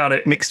 But think about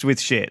it. mixed with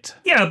shit.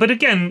 Yeah, but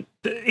again,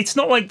 it's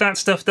not like that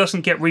stuff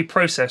doesn't get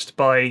reprocessed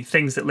by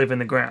things that live in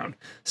the ground.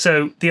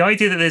 So the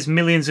idea that there's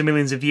millions and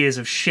millions of years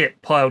of shit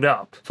piled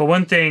up, for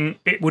one thing,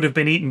 it would have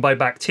been eaten by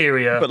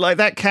bacteria. But like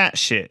that cat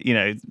shit,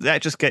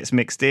 that just gets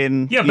mixed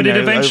in. Yeah, but it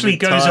eventually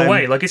over goes time.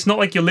 away. Like, it's not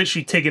like you're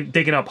literally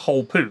digging up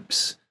whole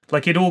poops.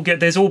 Like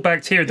there's all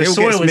bacteria. The It all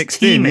soil gets is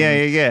mixed in. teeming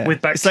Yeah. with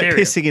It's like bacteria.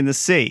 pissing in the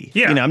sea.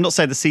 Yeah. You know, I'm not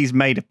saying the sea's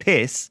made of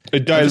piss.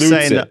 It I'm dilutes just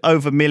saying it. that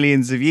over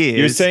millions of years.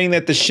 You're saying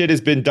that the shit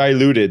has been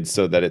diluted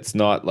so that it's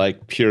not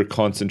like pure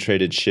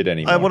concentrated shit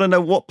anymore. I want to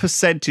know what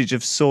percentage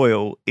of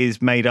soil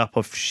is made up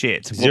of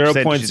shit. What Zero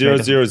percentage point is zero made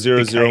up zero of zero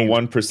decayed zero one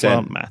plant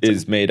percent matter?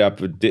 is made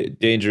up of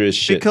dangerous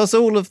shit. Because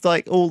all of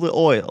all the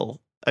oil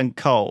and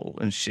coal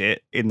and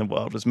shit in the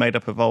world was made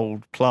up of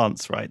old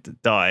plants, right?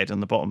 That died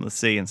on the bottom of the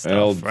sea and stuff,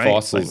 old right?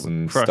 fossils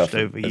and crushed stuff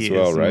over as years,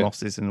 well, right? and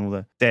mosses and all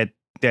the dead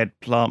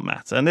plant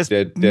matter. And there's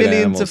Dead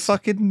millions animals.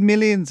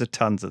 of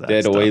tons of that.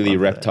 Dead stuff oily under there.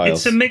 reptiles.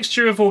 It's a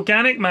mixture of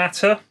organic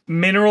matter,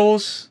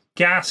 minerals,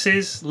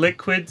 gases,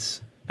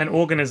 liquids, and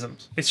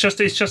organisms. It's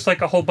just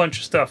like a whole bunch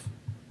of stuff.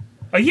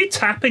 Are you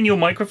tapping your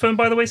microphone,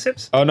 by the way,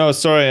 Sips? Oh no,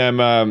 sorry.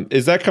 I'm.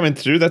 Is that coming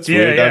through? That's Yeah,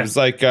 weird. yeah. I was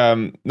like,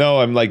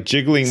 no, I'm like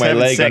jiggling my 7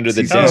 leg sex, under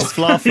the he's desk,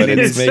 fluffing but in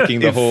it's his- making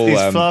the whole he's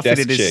fluffing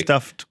desk in his shake.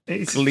 stuffed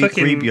It's creepy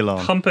fucking belong.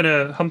 humping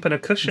a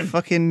cushion.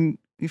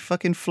 You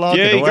fucking flog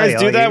Yeah, it you away. guys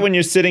do are that you? when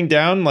you're sitting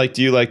down. Like,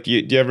 do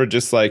you ever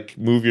just like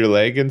move your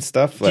leg and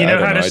stuff? Do you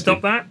know how to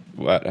stop that?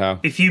 What? How?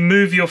 If you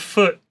move your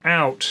foot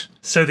out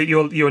so that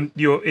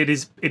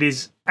it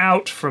is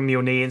out from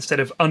your knee instead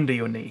of under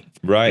your knee.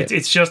 Right.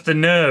 It's just the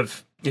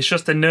nerve. It's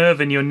just the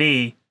nerve in your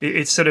knee.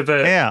 It's sort of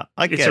a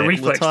I get it's it a all the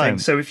reflex time. thing.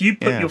 So if you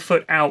put Yeah. your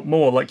foot out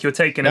more, like you're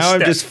taking a Now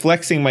step, I'm just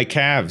flexing my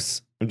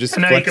calves. I'm just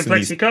and now you flexing can flex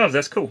these. your calves.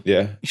 That's cool.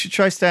 Yeah. You should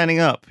try standing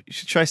up. You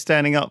should try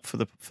standing up for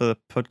the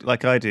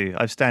like I do.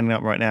 I'm standing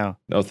up right now.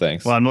 No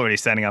thanks. Well, I'm not really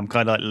standing up. I'm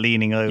kind of like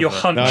leaning over. You're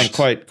hunched. No,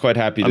 I'm quite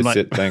happy to I'm like-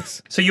 sit.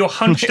 Thanks. So you're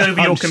hunched over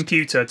your Hunched.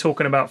 computer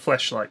talking about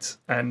fleshlights,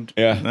 and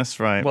Yeah. That's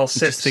right. well, I'm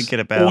Sips just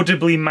thinking about.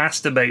 audibly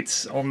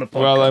masturbates on the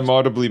podcast. Well, I'm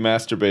audibly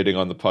masturbating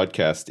on the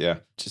podcast. Yeah.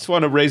 Just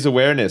want to raise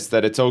awareness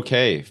that it's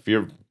okay if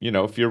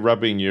you're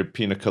rubbing your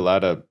pina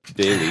colada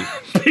daily.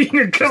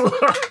 Pina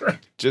colada.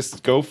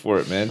 Just go for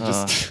it, man.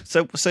 Just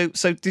So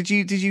did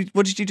you?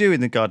 What did you do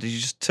in the garden? Did you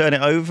just turn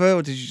it over,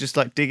 or did you just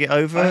like dig it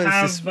over?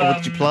 I Or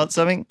did you plant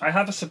something? I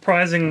have a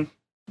surprising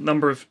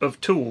number of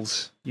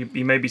tools. You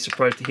may be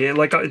surprised to hear.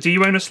 Like, do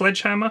you own a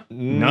sledgehammer?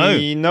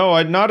 No,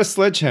 I'm not a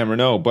sledgehammer.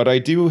 No, but I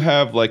do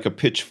have like a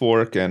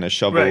pitchfork and a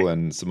shovel Right.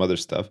 and some other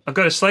stuff. I've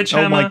got a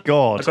sledgehammer. Oh my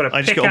god! I've got a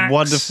I just got a pickaxe.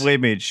 wonderful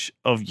image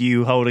of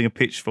you holding a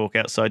pitchfork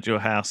outside your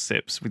house,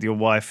 Sips, with your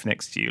wife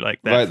next to you, like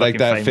that. Right, like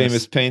fucking that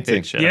famous painting.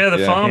 picture. Yeah, the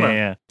Yeah. farmer.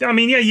 Yeah, I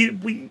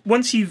mean,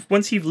 once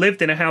you've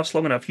lived in a house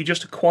long enough, you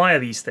just acquire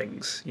these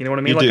things. You know what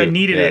I mean? You Like do. I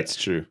needed Yeah, it it's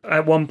true.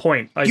 at one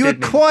point. You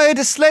acquired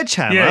a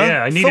sledgehammer.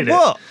 Yeah, I needed for it.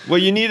 what? Well,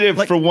 you need it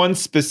Like- for one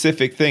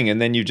specific thing,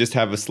 and then you just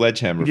have a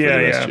sledgehammer for Yeah,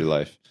 the rest yeah. of your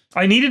life.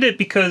 I needed it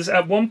because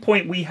at one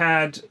point we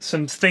had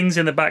some things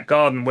in the back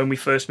garden when we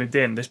first moved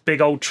in, this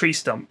big old tree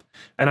stump,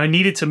 and I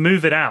needed to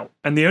move it out.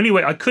 And the only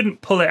way I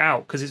couldn't pull it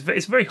out because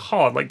it's very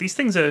hard. Like these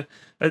things are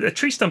a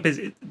tree stump is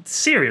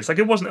serious. Like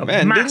it wasn't a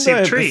Man, massive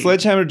didn't the tree.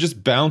 sledgehammer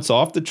just bounce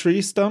off the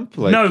tree stump?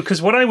 Like, No,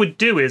 because what I would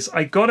do is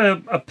I got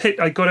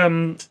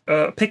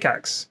a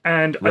pickaxe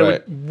and I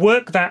Right. would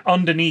work that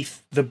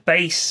underneath the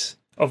base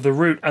of the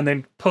root and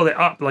then pull it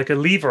up like a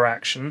lever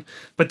action.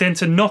 But then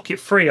to knock it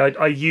free,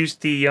 I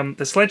used the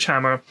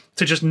sledgehammer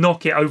to just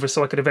knock it over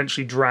so I could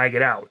eventually drag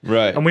it out.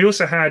 Right. And we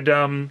also had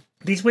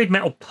these weird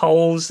metal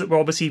poles that were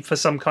obviously for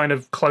some kind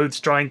of clothes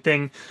drying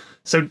thing.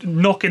 So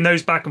knocking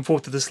those back and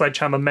forth to the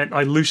sledgehammer meant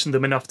I loosened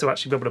them enough to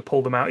actually be able to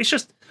pull them out. It's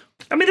just,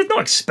 I mean, it's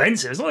not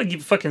expensive. It's not like your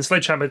fucking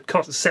sledgehammer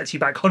sets you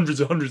back hundreds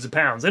of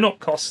pounds. They're not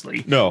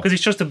costly. No. Because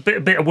it's just a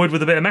bit of wood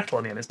with a bit of metal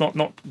in it. It's not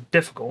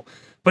difficult.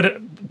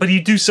 But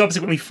you do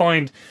subsequently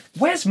find,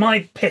 where's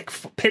my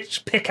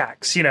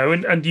pickaxe, you know,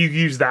 and you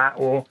use that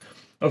or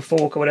a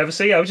fork or whatever.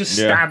 So yeah, I was just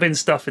stabbing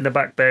stuff in the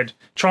back bed,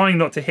 trying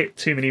not to hit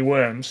too many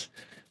worms.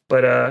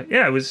 But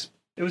yeah, it was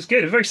good.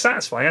 It was very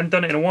satisfying. I hadn't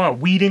done it in a while.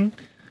 Weeding,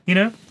 you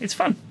know, it's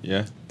fun.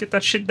 Yeah. Get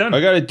that shit done. I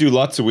got to do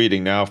lots of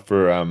weeding now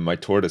for my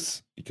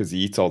tortoise because he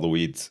eats all the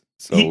weeds.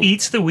 So He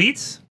eats the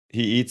weeds?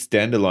 he eats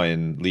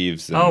dandelion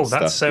leaves and Oh, stuff.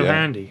 that's so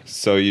handy.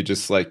 So you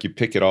just like, you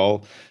pick it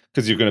all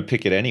because you're going to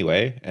pick it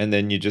anyway. And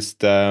then you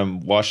just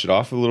wash it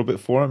off a little bit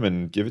for him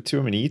and give it to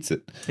him and he eats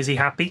it. Is he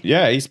happy?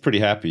 Yeah, he's pretty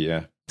happy.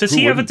 Yeah. Does Who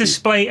he ever wouldn't be?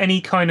 display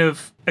any kind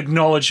of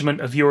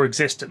acknowledgement of your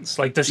existence?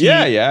 Like, does he?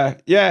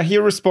 Yeah. He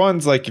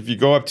responds like if you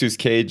go up to his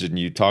cage and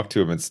you talk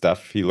to him and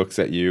stuff, he looks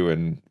at you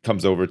and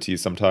comes over to you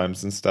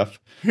sometimes and stuff.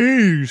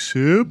 Hey,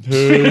 Sip.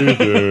 Hey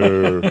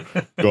there,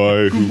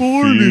 guy who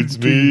morning, feeds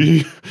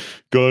me.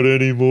 Got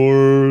any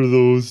more of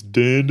those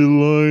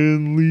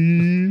dandelion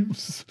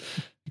leaves?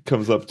 He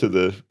comes up to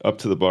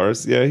the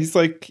bars. Yeah, he's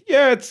like,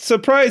 yeah, it's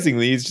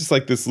surprisingly, he's just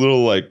like this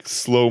little like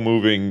slow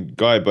moving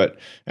guy, but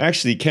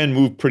actually can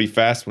move pretty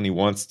fast when he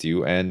wants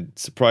to, and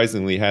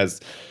surprisingly has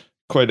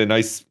quite a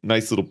nice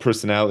little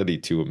personality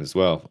to him as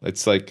well.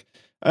 It's like,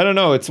 I don't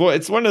know, it's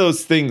one of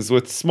those things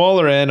with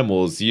smaller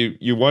animals,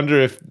 you wonder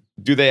if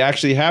do they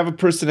actually have a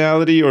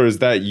personality or is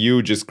that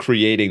you just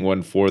creating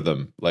one for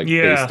them, like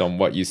based on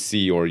what you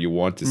see or you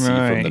want to see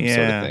from them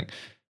sort of thing.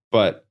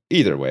 But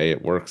either way,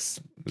 it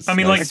works. I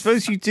mean, I like,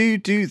 suppose you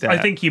do that. I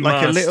think you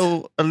like must.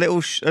 a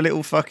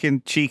little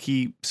fucking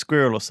cheeky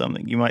squirrel or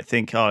something. You might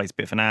think, oh, he's a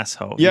bit of an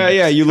asshole. Yeah, You know,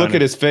 yeah. just You look kind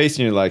at of- his face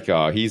and you're like,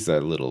 oh, he's a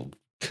little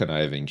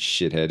conniving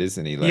shithead,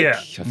 isn't he? Like, Yeah.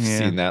 I've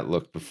seen that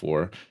look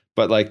before.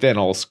 But like, then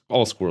all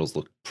squirrels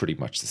look pretty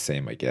much the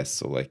same, I guess.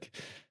 So like,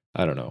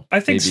 I don't know. I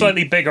think Maybe-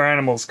 slightly bigger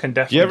animals can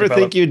definitely. Do you ever develop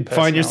think you'd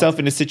find yourself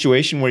personality. in a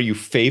situation where you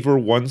favor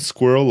one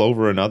squirrel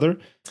over another?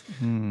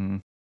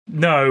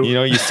 No. You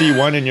know, you see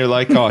one and you're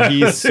like, oh,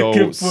 he's Good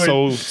point.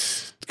 so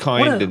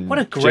kind What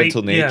a and great-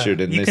 gentle natured,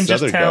 yeah, and you this can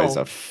just other guy's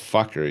tell. a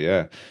fucker.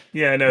 Yeah.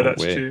 Yeah, no, No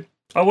that's way. true.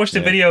 I watched a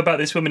Yeah. video about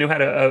this woman who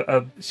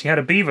had she had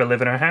a beaver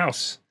live in her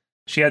house.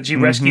 She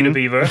rescued a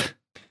beaver.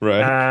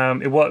 Right.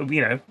 It was,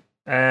 you know,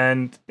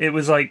 and it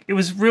was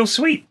real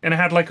sweet, and it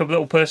had like a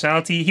little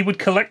personality. He would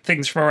collect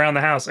things from around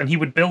the house, and he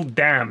would build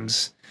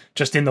dams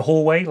just in the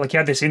hallway. Like he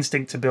had this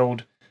instinct to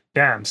build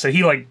dams. So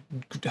he like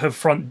her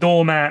front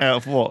doormat, out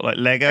of what, like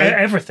Lego?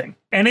 everything,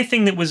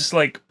 anything that was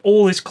like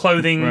all his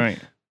clothing, Right.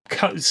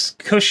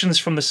 cushions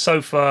from the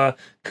sofa,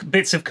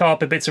 bits of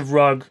carpet, bits of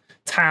rug,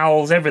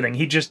 towels, everything.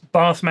 He just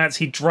bath mats.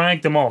 He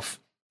dragged them off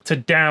to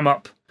dam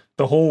up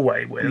the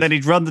hallway with. And then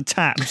he'd run the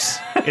taps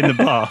in the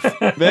bath.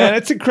 Man,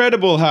 it's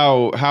incredible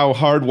how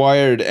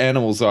hardwired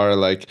animals are.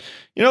 Like,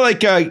 you know, like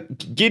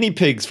guinea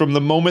pigs, from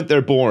the moment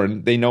they're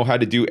born, they know how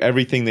to do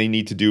everything they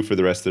need to do for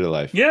the rest of their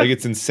life. Yeah. Like,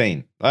 it's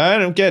insane. I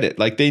don't get it.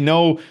 Like, they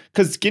know,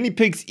 because guinea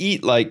pigs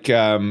eat like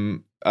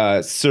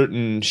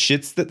certain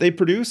shits that they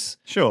produce.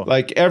 Sure.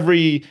 Like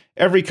every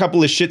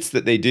couple of shits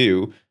that they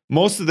do,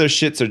 most of their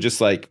shits are just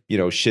like, you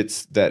know,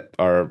 shits that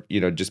are, you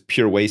know, just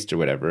pure waste or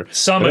whatever.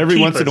 Some But are every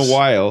once in a keepers.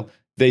 while,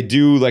 they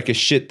do like a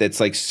shit that's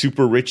like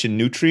super rich in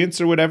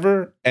nutrients or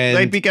whatever. And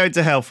They'd be going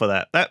to hell for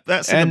that.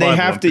 That's in and the they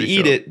Bible, have I'm to pretty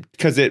eat sure. it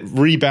because it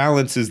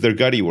rebalances their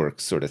gutty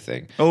work, sort of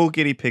thing. All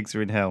guinea pigs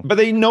are in hell. But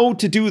they know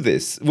to do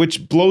this,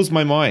 which blows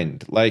my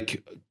mind.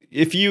 Like,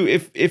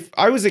 if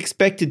I was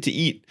expected to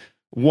eat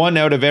 1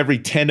 out of every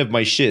 10 of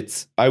my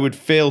shits, I would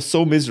fail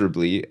so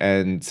miserably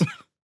and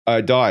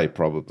die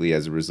probably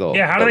as a result.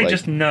 Yeah, how do But, they like,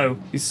 just know?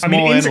 these I mean,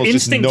 small animals just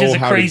instinct know is a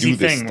how to crazy do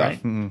this thing, stuff.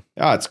 right?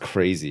 Ah, it's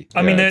crazy.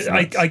 I Yeah, mean, it's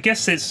nuts. I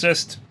guess it's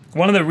just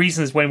one of the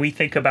reasons when we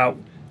think about,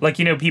 like,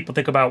 you know, people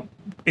think about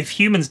if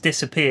humans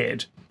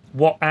disappeared,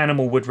 what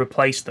animal would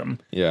replace them?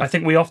 Yeah. I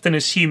think we often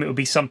assume it would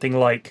be something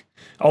like,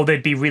 oh,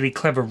 there'd be really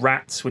clever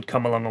rats would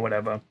come along or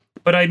whatever.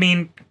 But I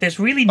mean, there's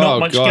really not Oh,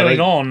 much God, going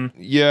on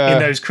yeah. in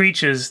those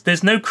creatures.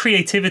 There's no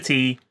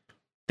creativity.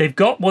 They've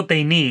got what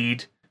they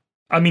need.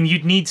 I mean,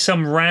 you'd need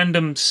some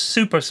random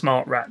super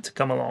smart rat to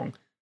come along,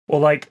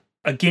 or like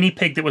a guinea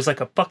pig that was like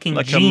a fucking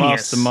Like genius.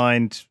 a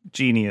mastermind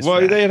genius.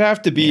 Well, rat. they'd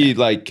have to be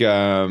like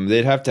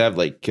they'd have to have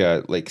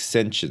like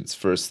sentience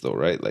first, though,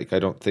 right? Like, I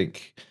don't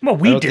think. Well, I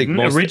we don't think didn't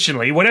most-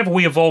 originally. Whatever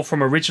we evolved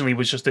from originally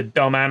was just a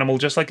dumb animal,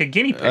 just like a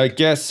guinea pig. I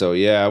guess so.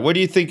 Yeah. What do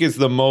you think is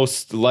the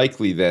most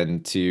likely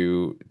then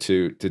to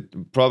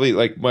probably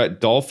like what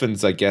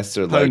dolphins? I guess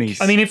are Ponies.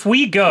 I mean, if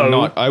we go, like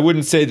not. I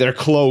wouldn't say they're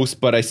close,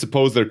 but I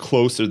suppose they're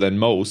closer than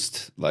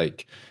most.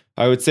 Like,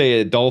 I would say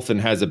a dolphin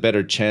has a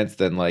better chance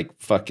than like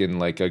fucking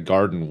like a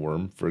garden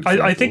worm, for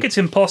example. I think it's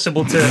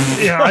impossible to.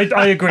 Yeah,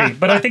 I agree,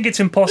 but I think it's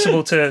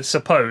impossible to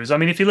suppose. I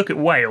mean, if you look at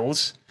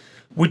whales,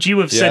 would you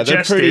have they're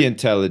suggested? pretty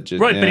intelligent.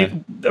 Right, yeah.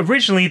 but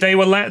originally they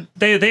were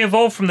they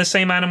evolved from the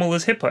same animal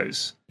as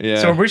hippos. Yeah.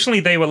 So originally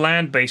they were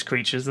land-based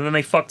creatures, and then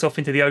they fucked off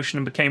into the ocean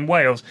and became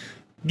whales.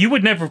 You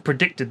would never have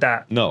predicted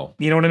that. No.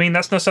 You know what I mean?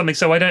 That's not something.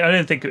 So I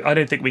don't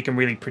think we can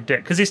really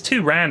predict because it's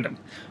too random.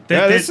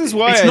 Yeah, this is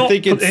why I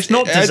think it's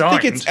not designed. I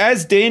think it's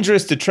as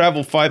dangerous to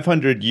travel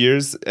 500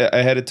 years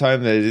ahead of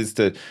time than it is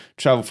to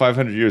travel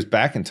 500 years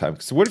back in time.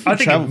 Because what if I you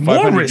think travel it's more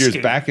 500 years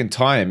risky. back in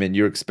time and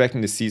you're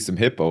expecting to see some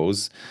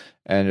hippos,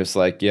 and it's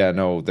like, yeah,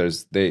 no,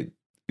 the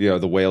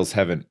whales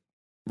haven't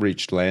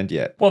reached land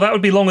yet. Well, that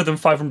would be longer than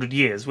 500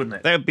 years, wouldn't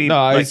it? That would be No,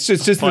 like it's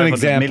just an 500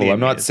 example. million I'm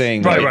not years.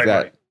 saying Right, like right,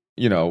 that. right.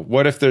 You know,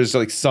 what if there's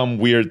like some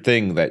weird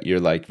thing that you're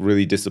like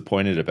really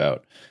disappointed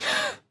about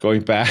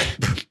going back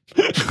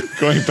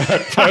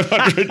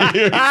 500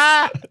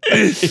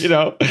 years? You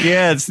know?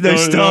 Yeah, it's no Know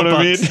Starbucks. what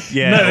I mean?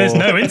 Yeah, No, there's or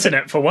no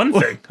internet for one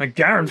thing. I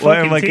guarantee.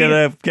 where am I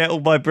going to get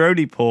all my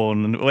Brody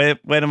porn? And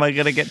when am I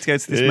going to get to go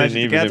to They this didn't Magic the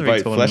even Gathering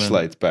invite tournament?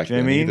 fleshlights back Do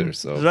you know then what I mean? either,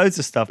 so There's loads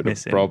of stuff bit of a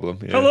missing. problem.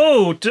 Yeah.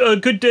 Hello,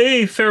 good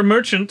day, fair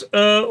merchant.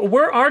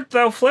 Where art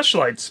thou,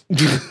 fleshlights?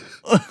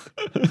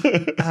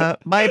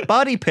 My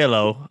body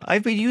pillow.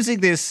 I've been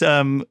using this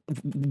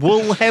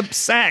wool hemp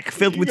sack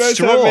filled with guys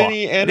straw. have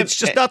any It's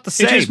just not the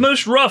same. It is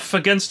most rough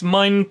against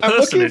mine I'm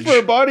looking personage. for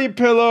a body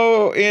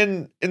pillow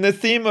in the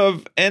theme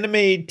of anime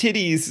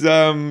titties.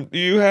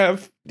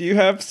 Do you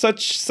have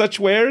such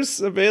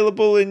wares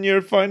available in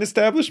your fine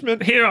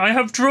establishment? Here, I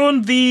have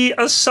drawn thee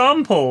a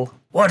sample.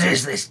 What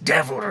is this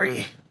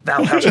devilry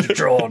thou hast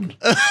drawn?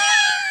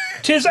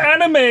 'Tis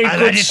anime, I'll good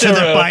add it to the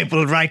sirrah.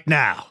 Bible right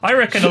now. I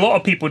reckon a lot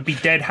of people would be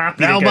dead happy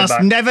Thou to go must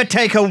back. never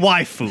take a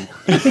waifu.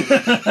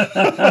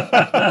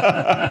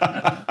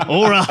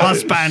 Or a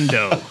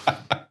husbando.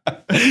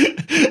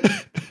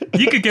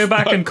 You could go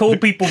back and call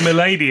people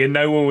milady and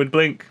no one would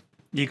blink.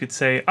 You could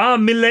say,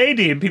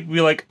 milady, and people would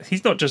be like,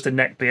 he's not just a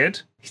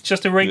neckbeard. He's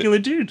just a regular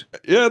dude.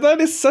 Yeah, that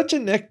is such a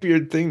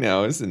neckbeard thing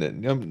now, isn't it?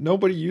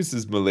 Nobody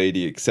uses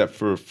milady except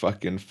for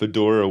fucking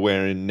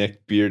fedora-wearing,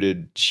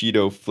 neck-bearded,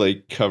 Cheeto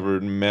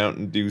flake-covered,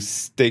 Mountain Dew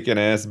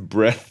steak-and-ass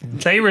breath.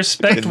 They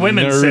respect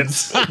women,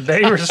 Sips.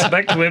 They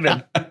respect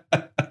women.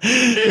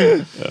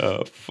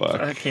 Oh, fuck.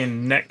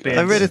 Fucking neckbeards.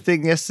 I read a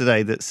thing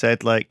yesterday that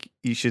said, like,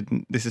 you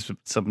shouldn't, this is from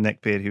some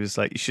neckbeard who was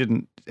like, you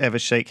shouldn't ever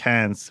shake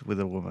hands with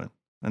a woman.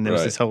 And there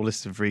was this whole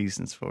list of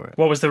reasons for it.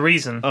 What was the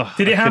reason? Oh,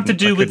 Did it have to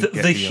do with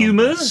the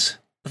humours?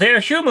 Their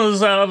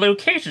humours are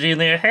located in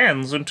their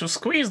hands, and to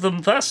squeeze them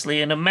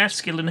thusly in a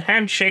masculine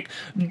handshake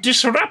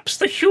disrupts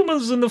the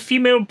humours in the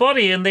female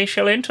body, and they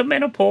shall enter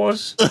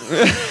menopause.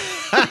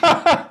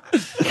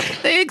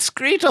 They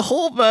excrete a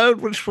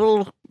hormone which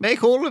will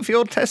make all of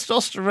your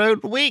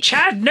testosterone weak.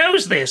 Chad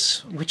knows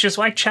this, which is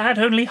why Chad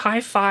only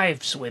high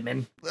fives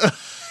women.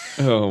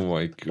 Oh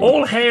my god!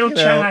 All hail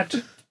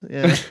Chad!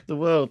 Yeah, the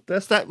world.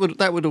 That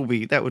would all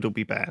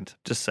be banned.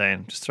 Just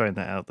saying, just throwing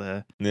that out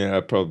there. Yeah,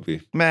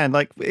 probably. Man,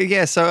 like,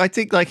 yeah. So I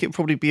think like it'd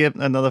probably be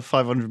another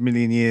 500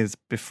 million years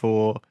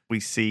before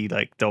we see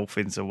like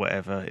dolphins or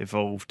whatever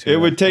evolve to. It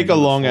would take a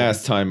long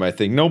ass time. I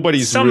think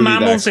nobody's. Some really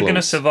mammals that are going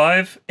to close.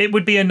 survive. It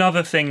would be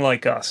another thing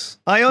like us.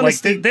 I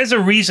honestly, there's a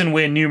reason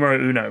we're numero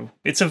uno.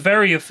 It's a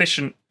very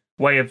efficient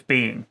way of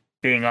being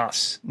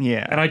us.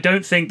 yeah. And I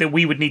don't think that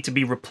we would need to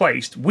be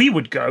replaced. We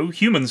would go,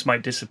 humans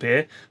might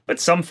disappear, but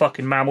some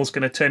fucking mammal's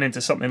going to turn into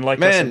something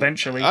like us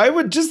eventually. I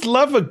would just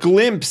love a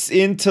glimpse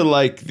into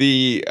like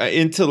the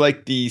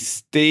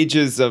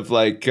stages of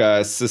like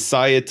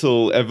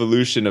societal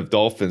evolution of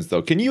dolphins.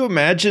 Though, can you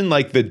imagine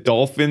like the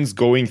dolphins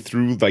going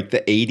through like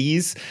the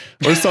 80s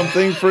or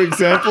something, for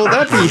example?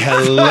 That'd be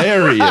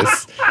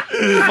hilarious.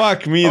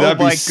 Fuck me, that'd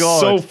be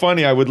so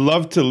funny. I would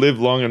love to live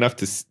long enough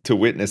to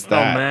witness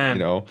that. Oh, man.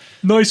 You know,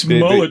 Nice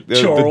mullet,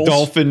 Charles. the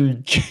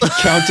dolphin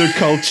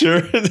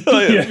counterculture.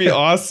 That'd be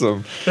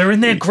awesome. They're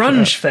in their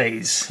grunge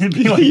phase. It'd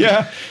be like,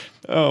 Yeah.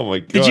 Oh my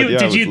god.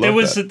 Did you? There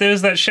was that.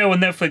 that show on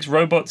Netflix,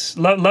 Robots,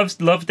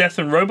 Love, Death,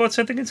 and Robots.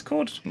 I think it's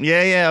called.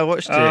 Yeah, I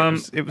watched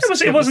it.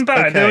 It wasn't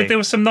bad. Okay. There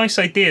were some nice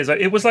ideas.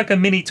 It was like a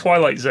mini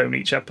Twilight Zone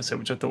each episode,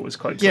 which I thought was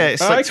quite cool. Yeah,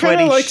 it's I like kinda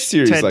 20 like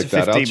series 10 like to that.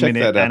 I'll 15 check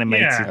minute that out.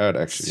 animated Yeah. I'd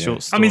actually,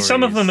 short I mean,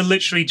 some of stories. them are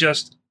literally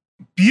just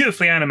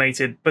beautifully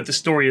animated, but the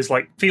story is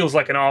like feels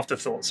like an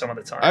afterthought some of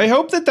the time. I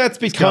hope that's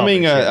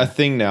becoming garbage, a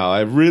thing now.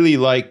 I really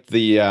like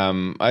the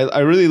I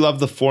really love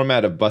the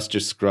format of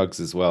Buster Scruggs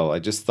as well. I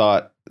just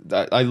thought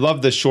I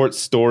love the short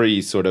story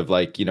sort of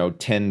like,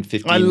 10,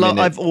 15 minute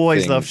I've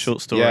always things. loved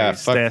short stories. Yeah,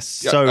 They're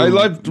so I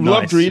loved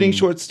nice reading and-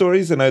 short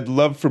stories, and I'd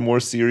love for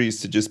more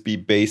series to just be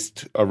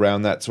based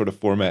around that sort of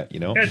format,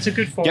 Yeah, it's a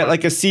good format. Get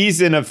like a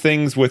season of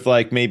things with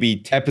like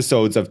maybe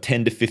episodes of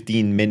 10 to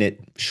 15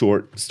 minute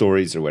short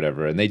stories or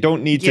whatever. And they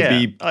don't need to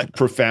be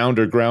profound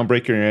or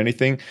groundbreaking or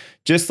anything.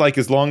 Just like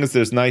as long as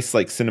there's nice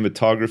like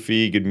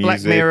cinematography, good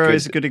music. Black Mirror good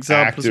is a good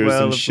example as actors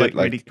well and of shit,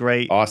 like really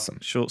great awesome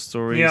short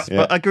stories. Yeah.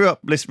 But I grew up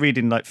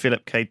reading like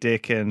Philip K.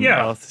 Dick and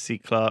Yeah. Arthur C.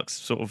 Clarke's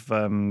sort of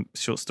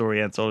short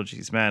story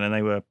anthologies, man, and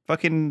they were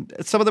fucking.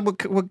 Some of them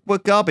were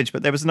garbage,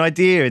 but there was an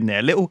idea in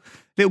there, little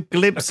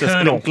glimpse, a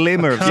kernel. little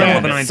glimmer A of kernel of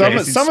something. an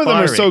idea. some of them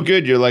are so inspiring.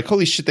 good. You're like,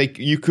 holy shit!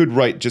 You could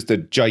write just a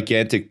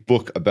gigantic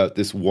book about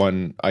this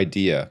one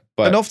idea.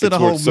 But And often it's a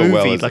whole worked so movie,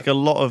 well like a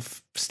lot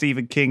of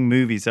Stephen King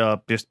movies,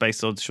 are just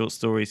based on short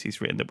stories he's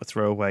written that were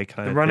throwaway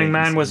kind The of. Running things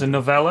Man was a and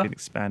novella, been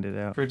expanded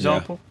out. for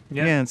example.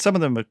 Yeah, Yeah. and some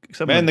of them are.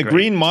 Man, The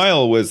Green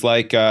Mile was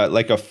like a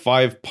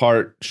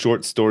 5-part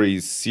short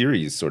stories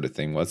series sort of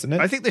thing, wasn't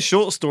it? I think the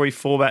short story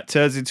format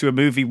turns into a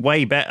movie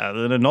way better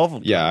than a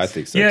novel. Yeah, I does.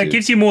 think so. Yeah, too. it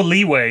gives you more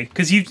leeway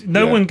because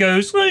no Yeah. one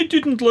goes, I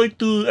didn't like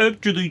the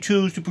actor they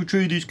chose to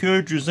portray these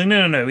characters. Like,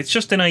 no. It's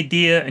just an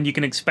idea and you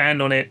can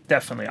expand on it.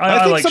 Definitely. I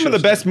think like some of the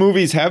short best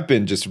movies have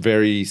been just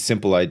very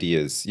simple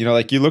ideas.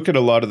 Like you look at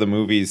a lot of the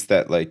movies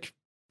that like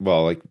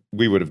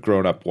we would have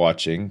grown up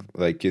watching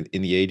like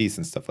in the 80s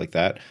and stuff like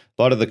that.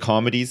 A lot of the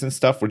comedies and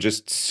stuff were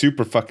just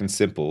super fucking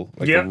simple,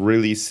 like Yep. a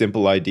really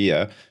simple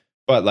idea,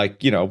 but like,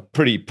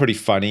 pretty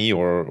funny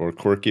or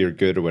quirky or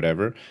good or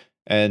whatever.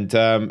 And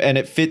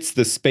it fits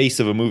the space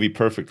of a movie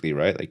perfectly,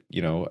 right? Like,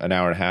 an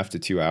hour and a half to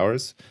 2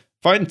 hours.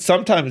 Find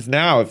sometimes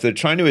now if they're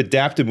trying to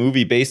adapt a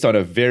movie based on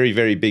a very,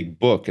 very big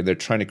book and they're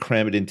trying to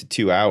cram it into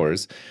 2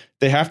 hours,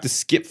 they have to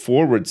skip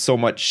forward so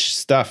much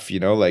stuff,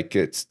 like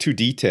it's too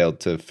detailed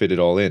to fit it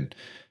all in.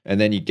 And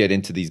then you get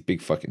into these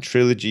big fucking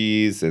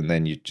trilogies, and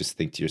then you just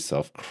think to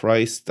yourself,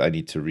 Christ, I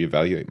need to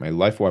reevaluate my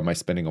life. Why am I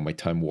spending all my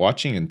time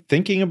watching and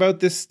thinking about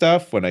this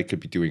stuff when I could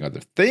be doing other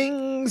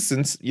things?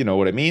 And you know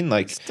what I mean?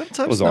 Like, Sometimes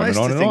it it's goes on nice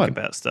and on to and think on.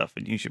 about stuff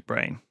and use your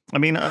brain. I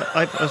mean,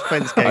 I was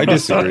playing this game. I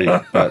disagree,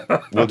 but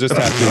we'll just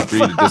have to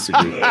agree to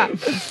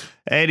disagree.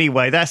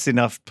 Anyway, that's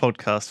enough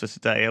podcast for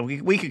today.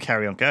 We could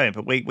carry on going,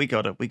 but we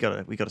gotta We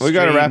gotta stream,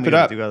 wrap it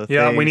up. Do other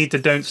Yeah, things. we need to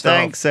don't stop.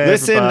 Thanks,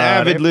 Listen, everybody.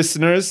 avid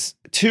listeners,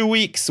 2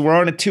 weeks. We're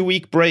on a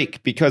 2-week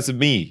break because of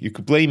me. You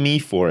could blame me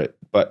for it.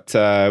 but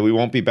we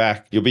won't be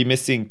back. You'll be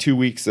missing 2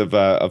 weeks of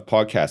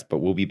podcast, but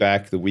we'll be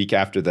back the week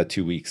after that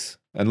 2 weeks,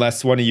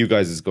 unless one of you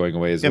guys is going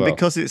away as well. And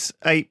because it's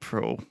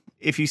April,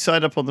 if you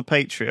sign up on the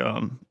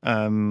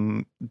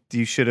Patreon,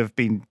 you should have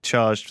been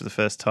charged for the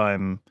first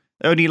time.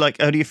 Only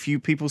a few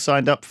people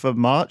signed up for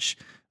March,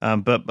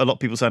 but a lot of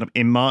people sign up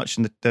in March,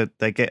 and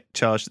they get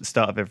charged at the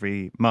start of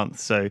every month.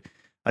 So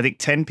I think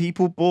 10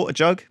 people bought a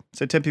jug.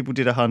 So 10 people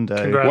did $100.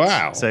 Congrats.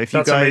 Wow. So if you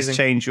That's guys amazing.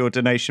 change your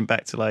donation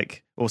back to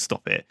or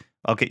stop it,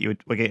 I'll get you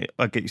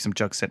some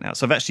jugs sent out.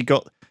 So I've actually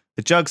got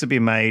the jugs have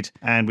been made,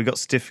 and we got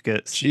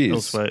certificates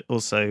Jeez.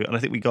 also, and I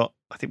think we got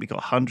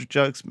 100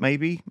 jugs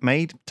maybe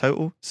made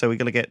total. So we're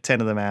gonna get 10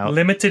 of them out.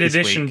 Limited this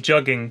edition week.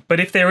 jugging. But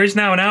if there is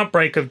now an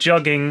outbreak of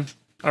jugging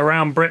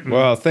around Britain,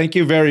 Well, thank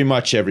you very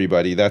much,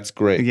 everybody. That's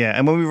great. Yeah,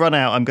 and when we run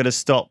out, I'm going to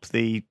stop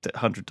the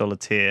 $100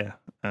 tier,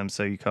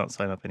 so you can't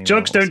sign up anymore.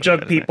 jugs don't So I jug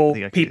don't know. people, I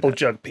think I can do people that.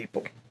 jug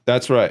people.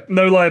 That's right.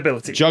 No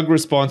liability. Jug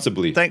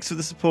responsibly. Thanks for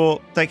the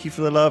support. Thank you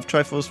for the love.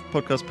 Triforce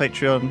Podcast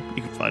Patreon.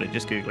 You can find it.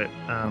 Just Google it.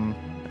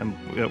 And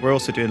we're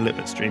also doing a little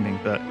bit of streaming,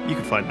 but you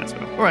can find that as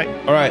well. All right.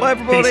 All right. Bye,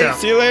 everybody. Peace out.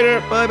 See you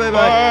later. Bye, bye,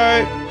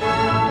 bye. Bye.